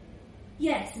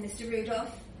 Yes, Mr.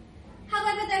 Rudolph.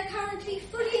 However, they're currently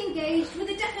fully engaged with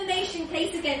a defamation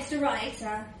case against a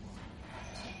writer.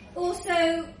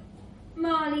 Also,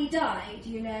 Marley died,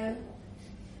 you know.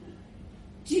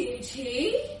 Did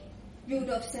he?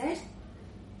 Rudolph said.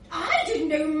 I didn't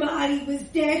know Marley was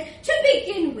dead to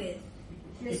begin with,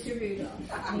 Mr. Rudolph.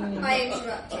 I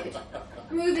interrupted,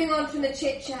 moving on from the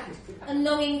chit-chat and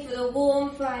longing for the warm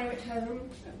fire at home.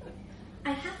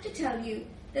 I have to tell you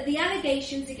that the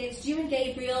allegations against you and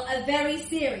Gabriel are very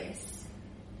serious.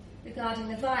 Regarding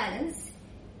the violence,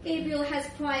 Gabriel has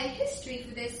prior history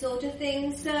for this sort of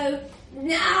thing, so...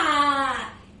 Nah!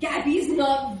 Gabby's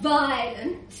not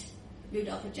violent,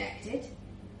 Rudolph objected.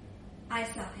 I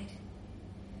sighed.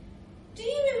 Do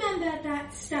you remember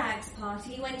that stag's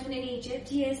party you went on in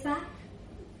Egypt years back?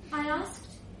 I asked.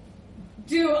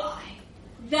 Do I?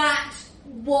 That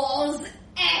was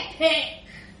epic!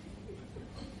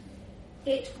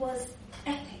 It was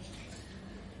epic.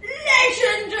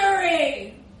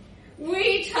 Legendary!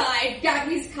 We tied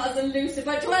Gabby's cousin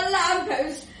Lucifer to a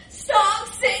lamppost, stark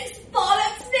 6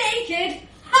 bollocks naked.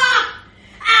 Ha!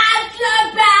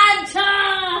 Atlanta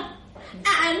banter!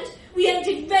 And we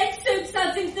emptied red soap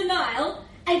suds into the Nile,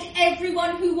 and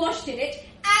everyone who washed in it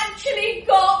actually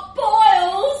got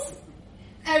boils.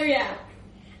 Oh yeah.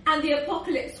 And the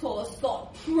apocalypse horse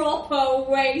got proper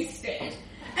wasted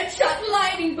and chucked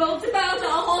lightning bolts about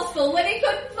our hostel when he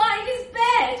couldn't find his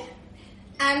bed.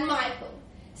 And Michael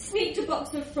sneaked a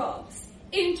box of frogs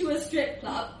into a strip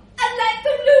club and let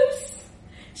them loose.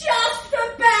 Just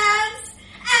for bands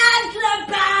and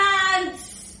the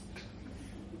bands.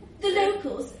 The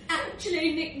locals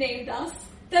actually nicknamed us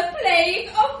the Plague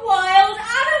of Wild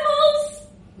Animals.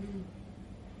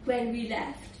 When we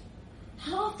left,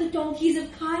 half the donkeys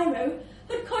of Cairo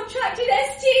had contracted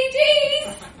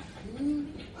STDs.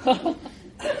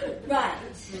 Right.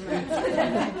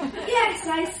 Yes,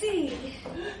 I see.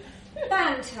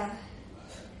 Banter.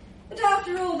 But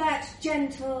after all that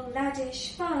gentle,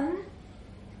 laddish fun,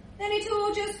 then it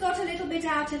all just got a little bit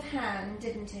out of hand,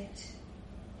 didn't it?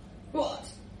 What?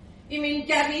 You mean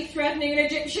Gabby threatening an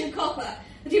Egyptian copper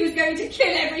that he was going to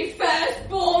kill every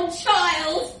firstborn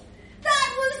child?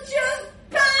 That was just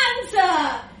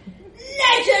banter!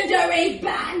 Legendary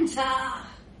banter!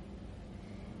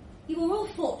 You were all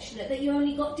fortunate that you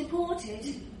only got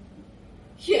deported.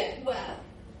 Yeah, well,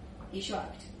 he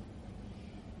shrugged.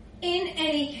 In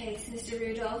any case, Mr.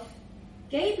 Rudolph,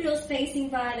 Gabriel's facing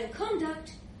violent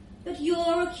conduct, but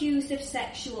you're accused of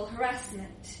sexual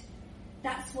harassment.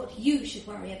 That's what you should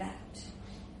worry about.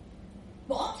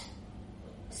 What?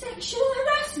 Sexual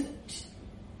harassment?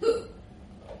 Who?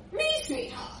 Me,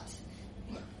 sweetheart.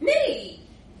 Me?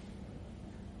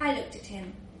 I looked at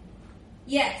him.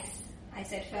 Yes, I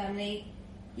said firmly.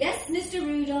 Yes, Mr.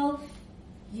 Rudolph,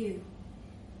 you.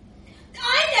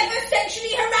 I never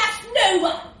sexually harassed no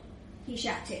one, he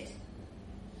shouted.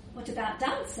 What about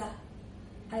Dancer?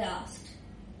 I asked.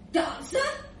 Dancer?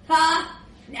 Ha!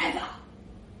 Never.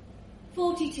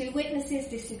 42 witnesses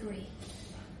disagree.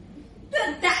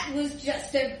 But that was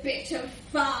just a bit of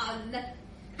fun.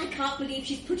 I can't believe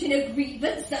she's put in a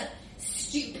grievance, a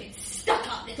stupid,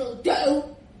 stuck-up little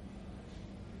doe.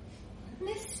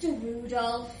 Mr.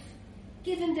 Rudolph,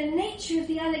 given the nature of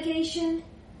the allegation,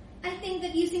 I think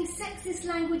that using sexist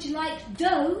language like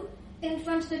doe in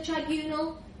front of the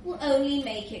tribunal will only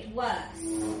make it worse.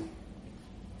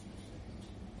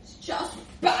 It's just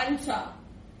banter,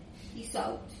 he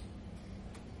sulked.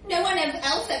 No one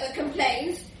else ever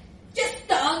complains. Just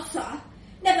Dancer,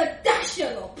 never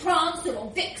Dasher or Prancer or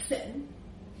Vixen.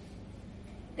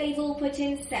 They've all put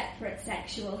in separate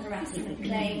sexual harassment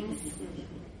claims.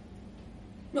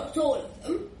 Not all of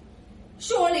them.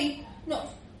 Surely not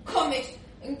Comet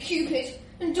and Cupid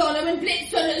and Donna and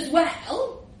Blitzen as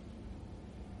well.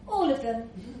 All of them,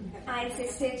 I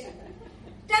insisted.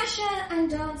 Dasher and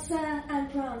Dancer and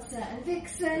Prancer and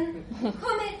Vixen,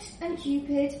 Comet and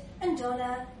Cupid and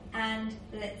Donna and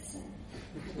Blitzen.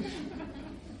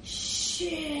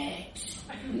 Shit,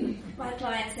 my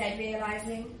client said,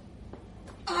 realising.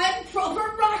 I'm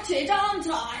proper rotted, aren't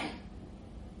I?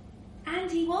 And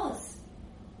he was.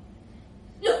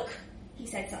 Look, he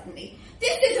said suddenly,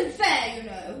 this isn't fair, you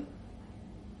know.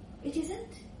 It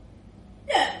isn't?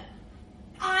 No,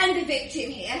 I'm the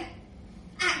victim here.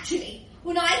 Actually,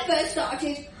 when I first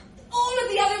started, all of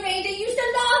the other reindeer used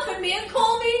to laugh at me and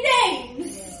call me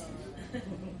names.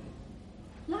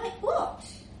 Like what?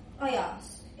 I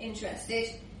asked, interested.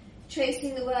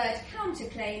 tracing the word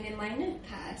counterclaim in my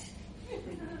notepad.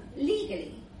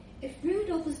 Legally, if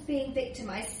Rudolph was being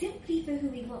victimised simply for who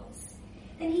he was,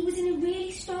 then he was in a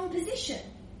really strong position.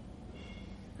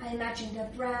 I imagined a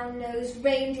brown-nosed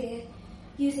reindeer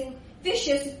using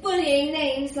vicious, bullying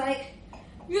names like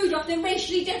Rudolph the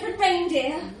racially different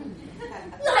reindeer,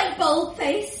 light bulb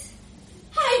face,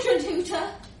 hydrant hooter,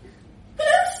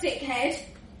 glow stick head,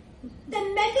 the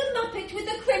mega muppet with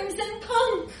the crimson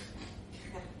conch,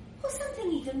 or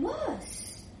something even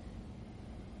worse.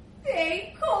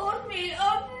 They called me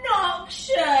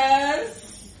obnoxious,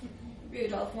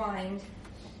 Rudolph whined.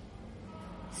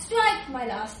 Strike my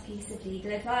last piece of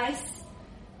legal advice.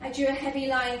 I drew a heavy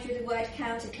line through the word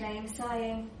counterclaim,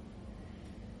 sighing.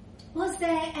 Was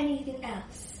there anything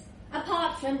else,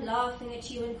 apart from laughing at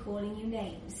you and calling you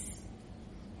names?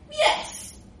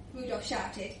 Yes, Rudolph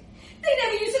shouted. They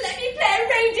never used to let me play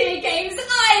reindeer games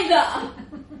either.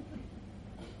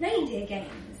 Reindeer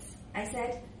games, I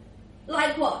said.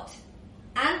 Like what?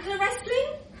 Antler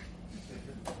wrestling?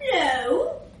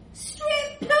 No,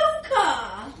 strip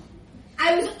poker.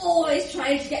 I was always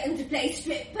trying to get them to play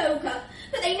strip poker,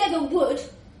 but they never would.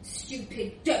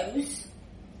 Stupid does.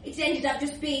 It ended up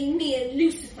just being me and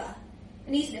Lucifer,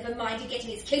 and he's never minded getting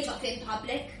his kit off in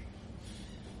public.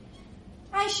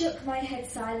 I shook my head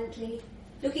silently,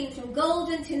 looking from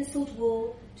golden tinselled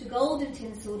wall to golden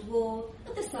tinselled wall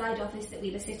of the side office that we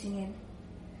were sitting in.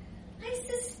 I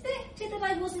suspected that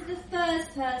I wasn't the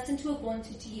first person to have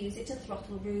wanted to use it to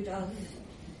throttle Rudolph.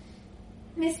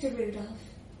 Mr. Rudolph,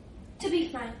 to be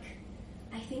frank,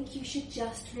 I think you should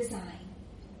just resign.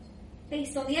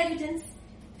 Based on the evidence,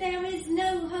 there is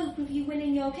no hope of you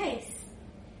winning your case,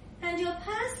 and your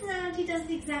personality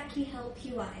doesn't exactly help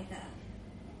you either.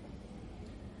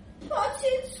 But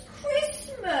it's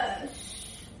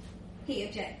Christmas, he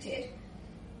objected.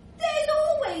 There's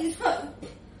always hope,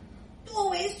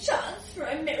 always chance for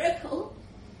a miracle.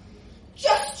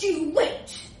 Just you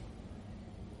wait.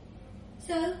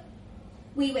 So,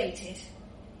 we waited.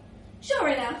 Sure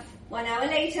enough, 1 hour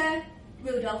later,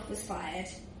 Rudolph was fired.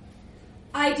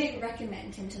 I didn't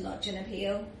recommend him to lodge an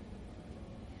appeal.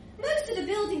 Most of the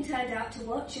building turned out to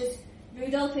watch as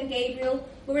Rudolph and Gabriel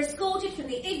were escorted from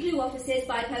the igloo offices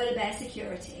by Polar Bear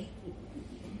security.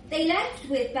 They left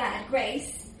with bad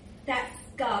grace, that's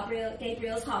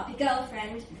Gabriel's harpy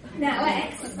girlfriend, now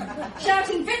ex,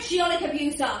 shouting vitriolic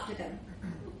abuse after them.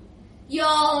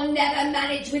 You'll never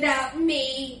manage without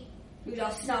me,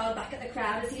 Rudolph snarled back at the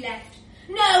crowd as he left.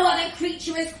 No other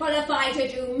creature is qualified to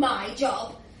do my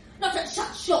job, not at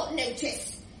such short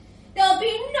notice. There'll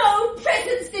be no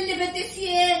presents delivered this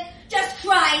year, just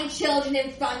crying children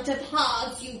in front of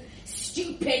hearths, you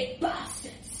stupid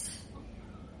bastards.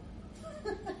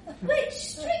 Which,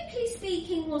 strictly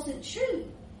speaking, wasn't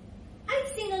true.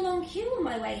 I'd seen a long queue on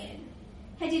my way in,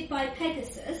 headed by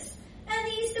Pegasus and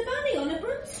the Easter Bunny on a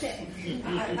broomstick.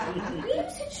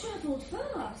 Wheels had travelled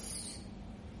fast.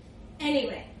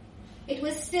 Anyway, it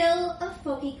was still a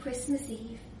foggy Christmas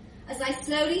Eve as I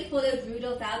slowly followed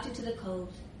Rudolph out into the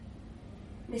cold.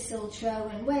 Mistletoe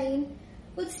and Wayne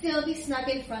would still be snug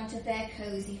in front of their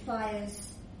cosy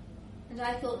fires, and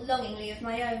I thought longingly of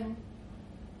my own.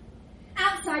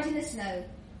 Outside in the snow,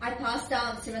 I passed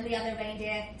Dancer and the other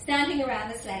reindeer standing around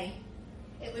the sleigh.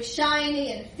 It was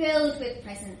shiny and filled with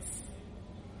presents.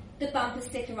 The bumper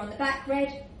sticker on the back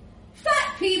read,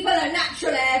 "Fat people are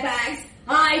natural airbags.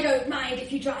 I don't mind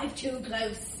if you drive too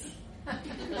close."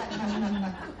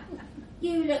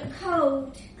 You look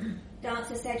cold,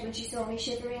 Dancer said when she saw me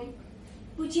shivering.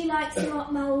 Would you like some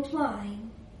hot mulled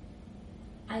wine?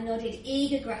 I nodded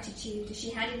eager gratitude as she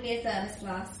handed me a thermos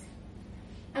flask.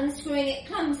 Unscrewing it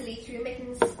clumsily through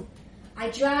mittens, I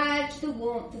dragged the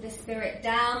warmth of the spirit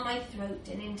down my throat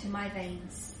and into my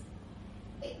veins.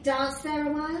 It danced there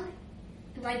a while,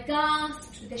 and I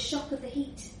gasped with the shock of the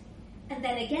heat, and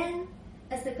then again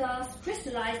as the gasp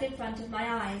crystallized in front of my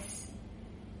eyes.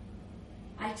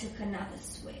 I took another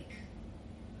swig.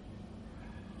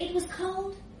 It was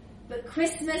cold, but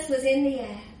Christmas was in the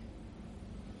air.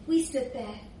 We stood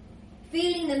there,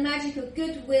 feeling the magic of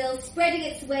goodwill spreading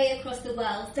its way across the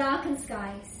world's darkened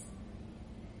skies.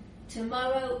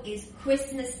 Tomorrow is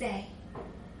Christmas Day.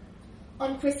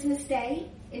 On Christmas Day,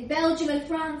 in Belgium and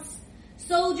France,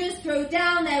 soldiers throw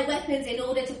down their weapons in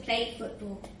order to play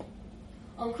football.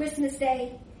 On Christmas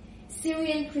Day,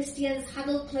 Syrian Christians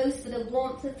huddle close for the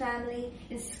warmth of family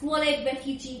in squalid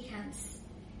refugee camps,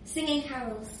 singing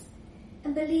carols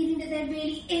and believing that there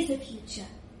really is a future.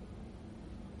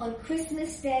 On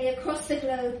Christmas Day across the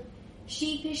globe,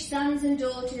 sheepish sons and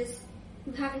daughters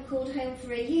who haven't called home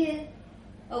for a year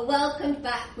are welcomed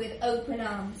back with open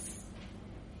arms.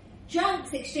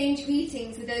 Drunks exchange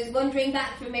greetings with those wandering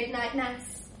back from midnight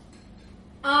mass.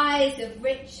 Eyes of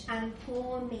rich and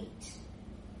poor meet.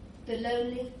 The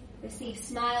lonely receive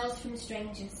smiles from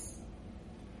strangers.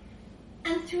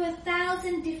 And through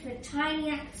 1,000 different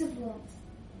tiny acts of warmth,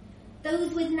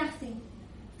 those with nothing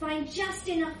find just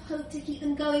enough hope to keep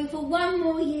them going for one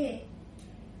more year,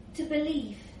 to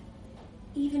believe,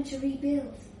 even to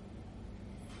rebuild.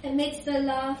 Amidst the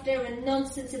laughter and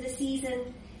nonsense of the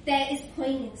season, there is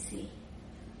poignancy,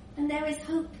 and there is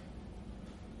hope,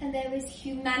 and there is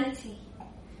humanity,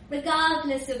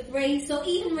 regardless of race or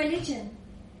even religion.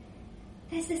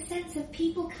 There's the sense of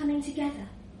people coming together,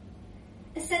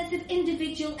 a sense of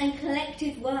individual and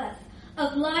collective worth,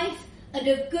 of life and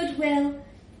of goodwill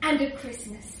and of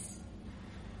Christmas.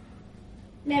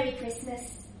 Merry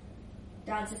Christmas,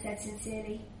 Dancer said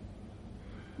sincerely.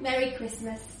 Merry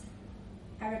Christmas,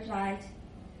 I replied,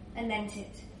 and meant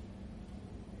it.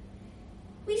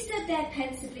 We stood there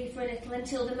pensively for a little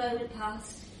until the moment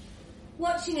passed,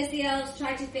 watching as the elves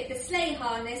tried to fit the sleigh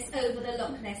harness over the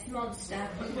Loch Ness monster,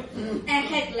 a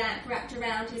headlamp wrapped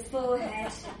around his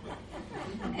forehead.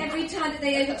 Every time that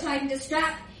they over-tightened a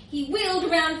strap, he wheeled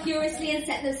around furiously and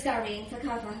set them scurrying for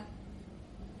cover.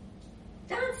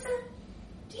 Dancer,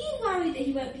 do you worry that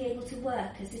he won't be able to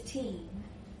work as a team?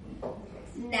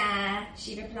 Nah,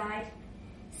 she replied.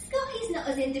 Scotty's not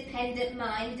as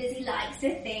independent-minded as he likes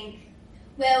to think.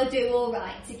 We'll do all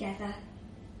right together.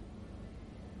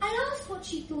 I asked what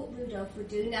she thought Rudolph would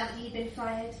do now that he'd been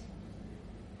fired.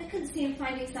 I couldn't see him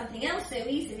finding something else so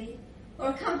easily, or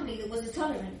a company that was as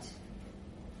tolerant.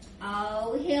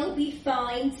 Oh, he'll be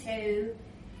fine too.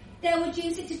 They'll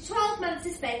reduce it to 12-month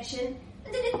suspension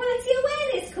and an equality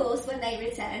awareness course when they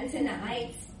return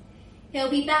tonight.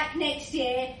 He'll be back next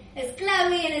year as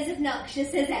glowy and as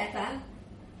obnoxious as ever.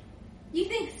 You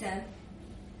think so?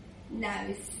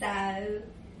 No, so.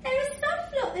 There is some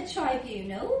float the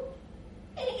tribunal.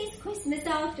 And it is Christmas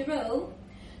after all.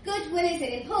 Goodwill is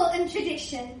an important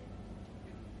tradition.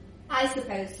 I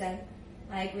suppose so,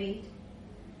 I agreed.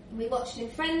 And we watched in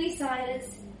friendly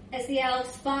silence as the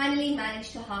elves finally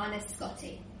managed to harness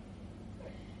Scotty.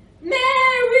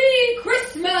 Merry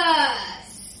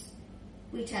Christmas!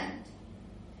 We turned.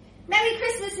 Merry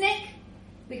Christmas, Nick,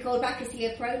 we called back as he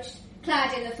approached,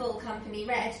 clad in the full company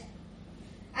red.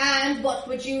 And what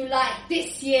would you like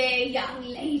this year, young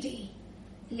lady?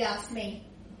 He asked me.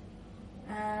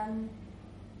 A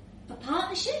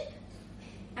partnership?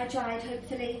 I tried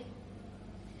hopefully.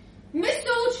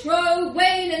 Mistletoe,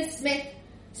 Wayne and Smith,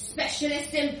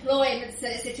 specialist employment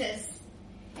solicitors.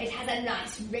 It has a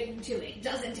nice ring to it,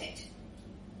 doesn't it?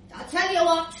 I'll tell you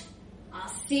what,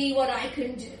 I'll see what I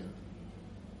can do.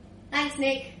 Thanks,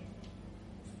 Nick.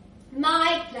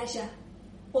 My pleasure,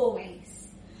 always.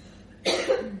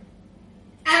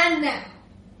 And now,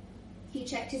 he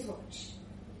checked his watch.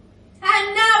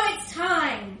 And now it's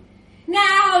time.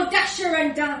 Now Dasher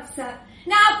and Dancer.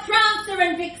 Now Prancer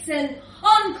and Vixen.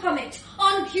 On Comet,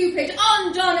 on Cupid,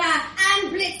 on Donna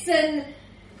and Blitzen.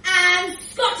 And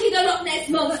Scotty the Loch Ness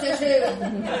Monster too.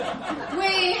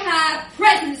 We have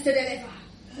presents to deliver.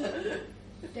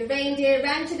 The reindeer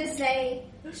ran to the sleigh,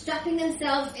 strapping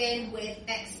themselves in with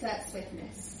expert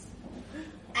swiftness.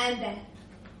 And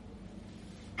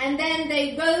then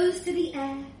they rose to the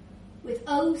air with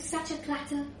oh such a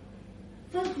clatter.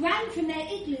 Folk ran from their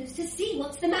igloos to see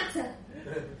what's the matter.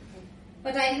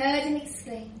 But I heard him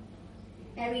exclaim,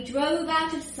 ere he drove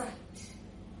out of sight,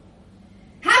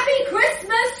 Happy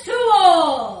Christmas to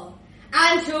all,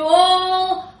 and to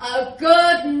all a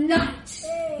good night.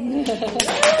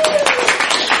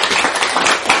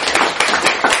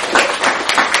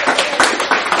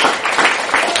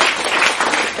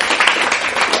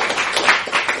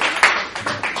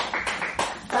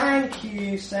 Thank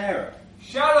you, Sarah.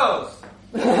 Shadows!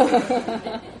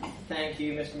 Thank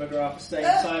you, Mr. McGrath, for staying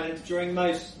silent during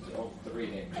most of the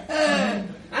reading. And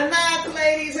that,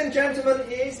 ladies and gentlemen,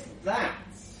 is that.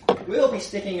 We'll be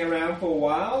sticking around for a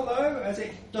while, though, as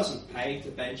it doesn't pay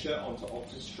to venture onto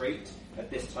Oxford Street at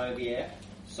this time of the year,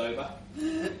 sober.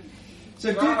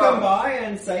 So do come by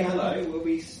and say hello. We'll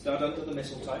be stood under the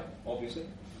mistletoe, obviously.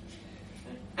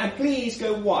 And please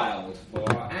go wild for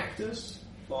our actors,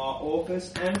 for our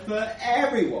authors, and for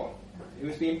everyone who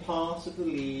has been part of the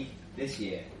League this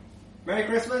year. Merry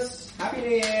Christmas, Happy New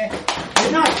Year,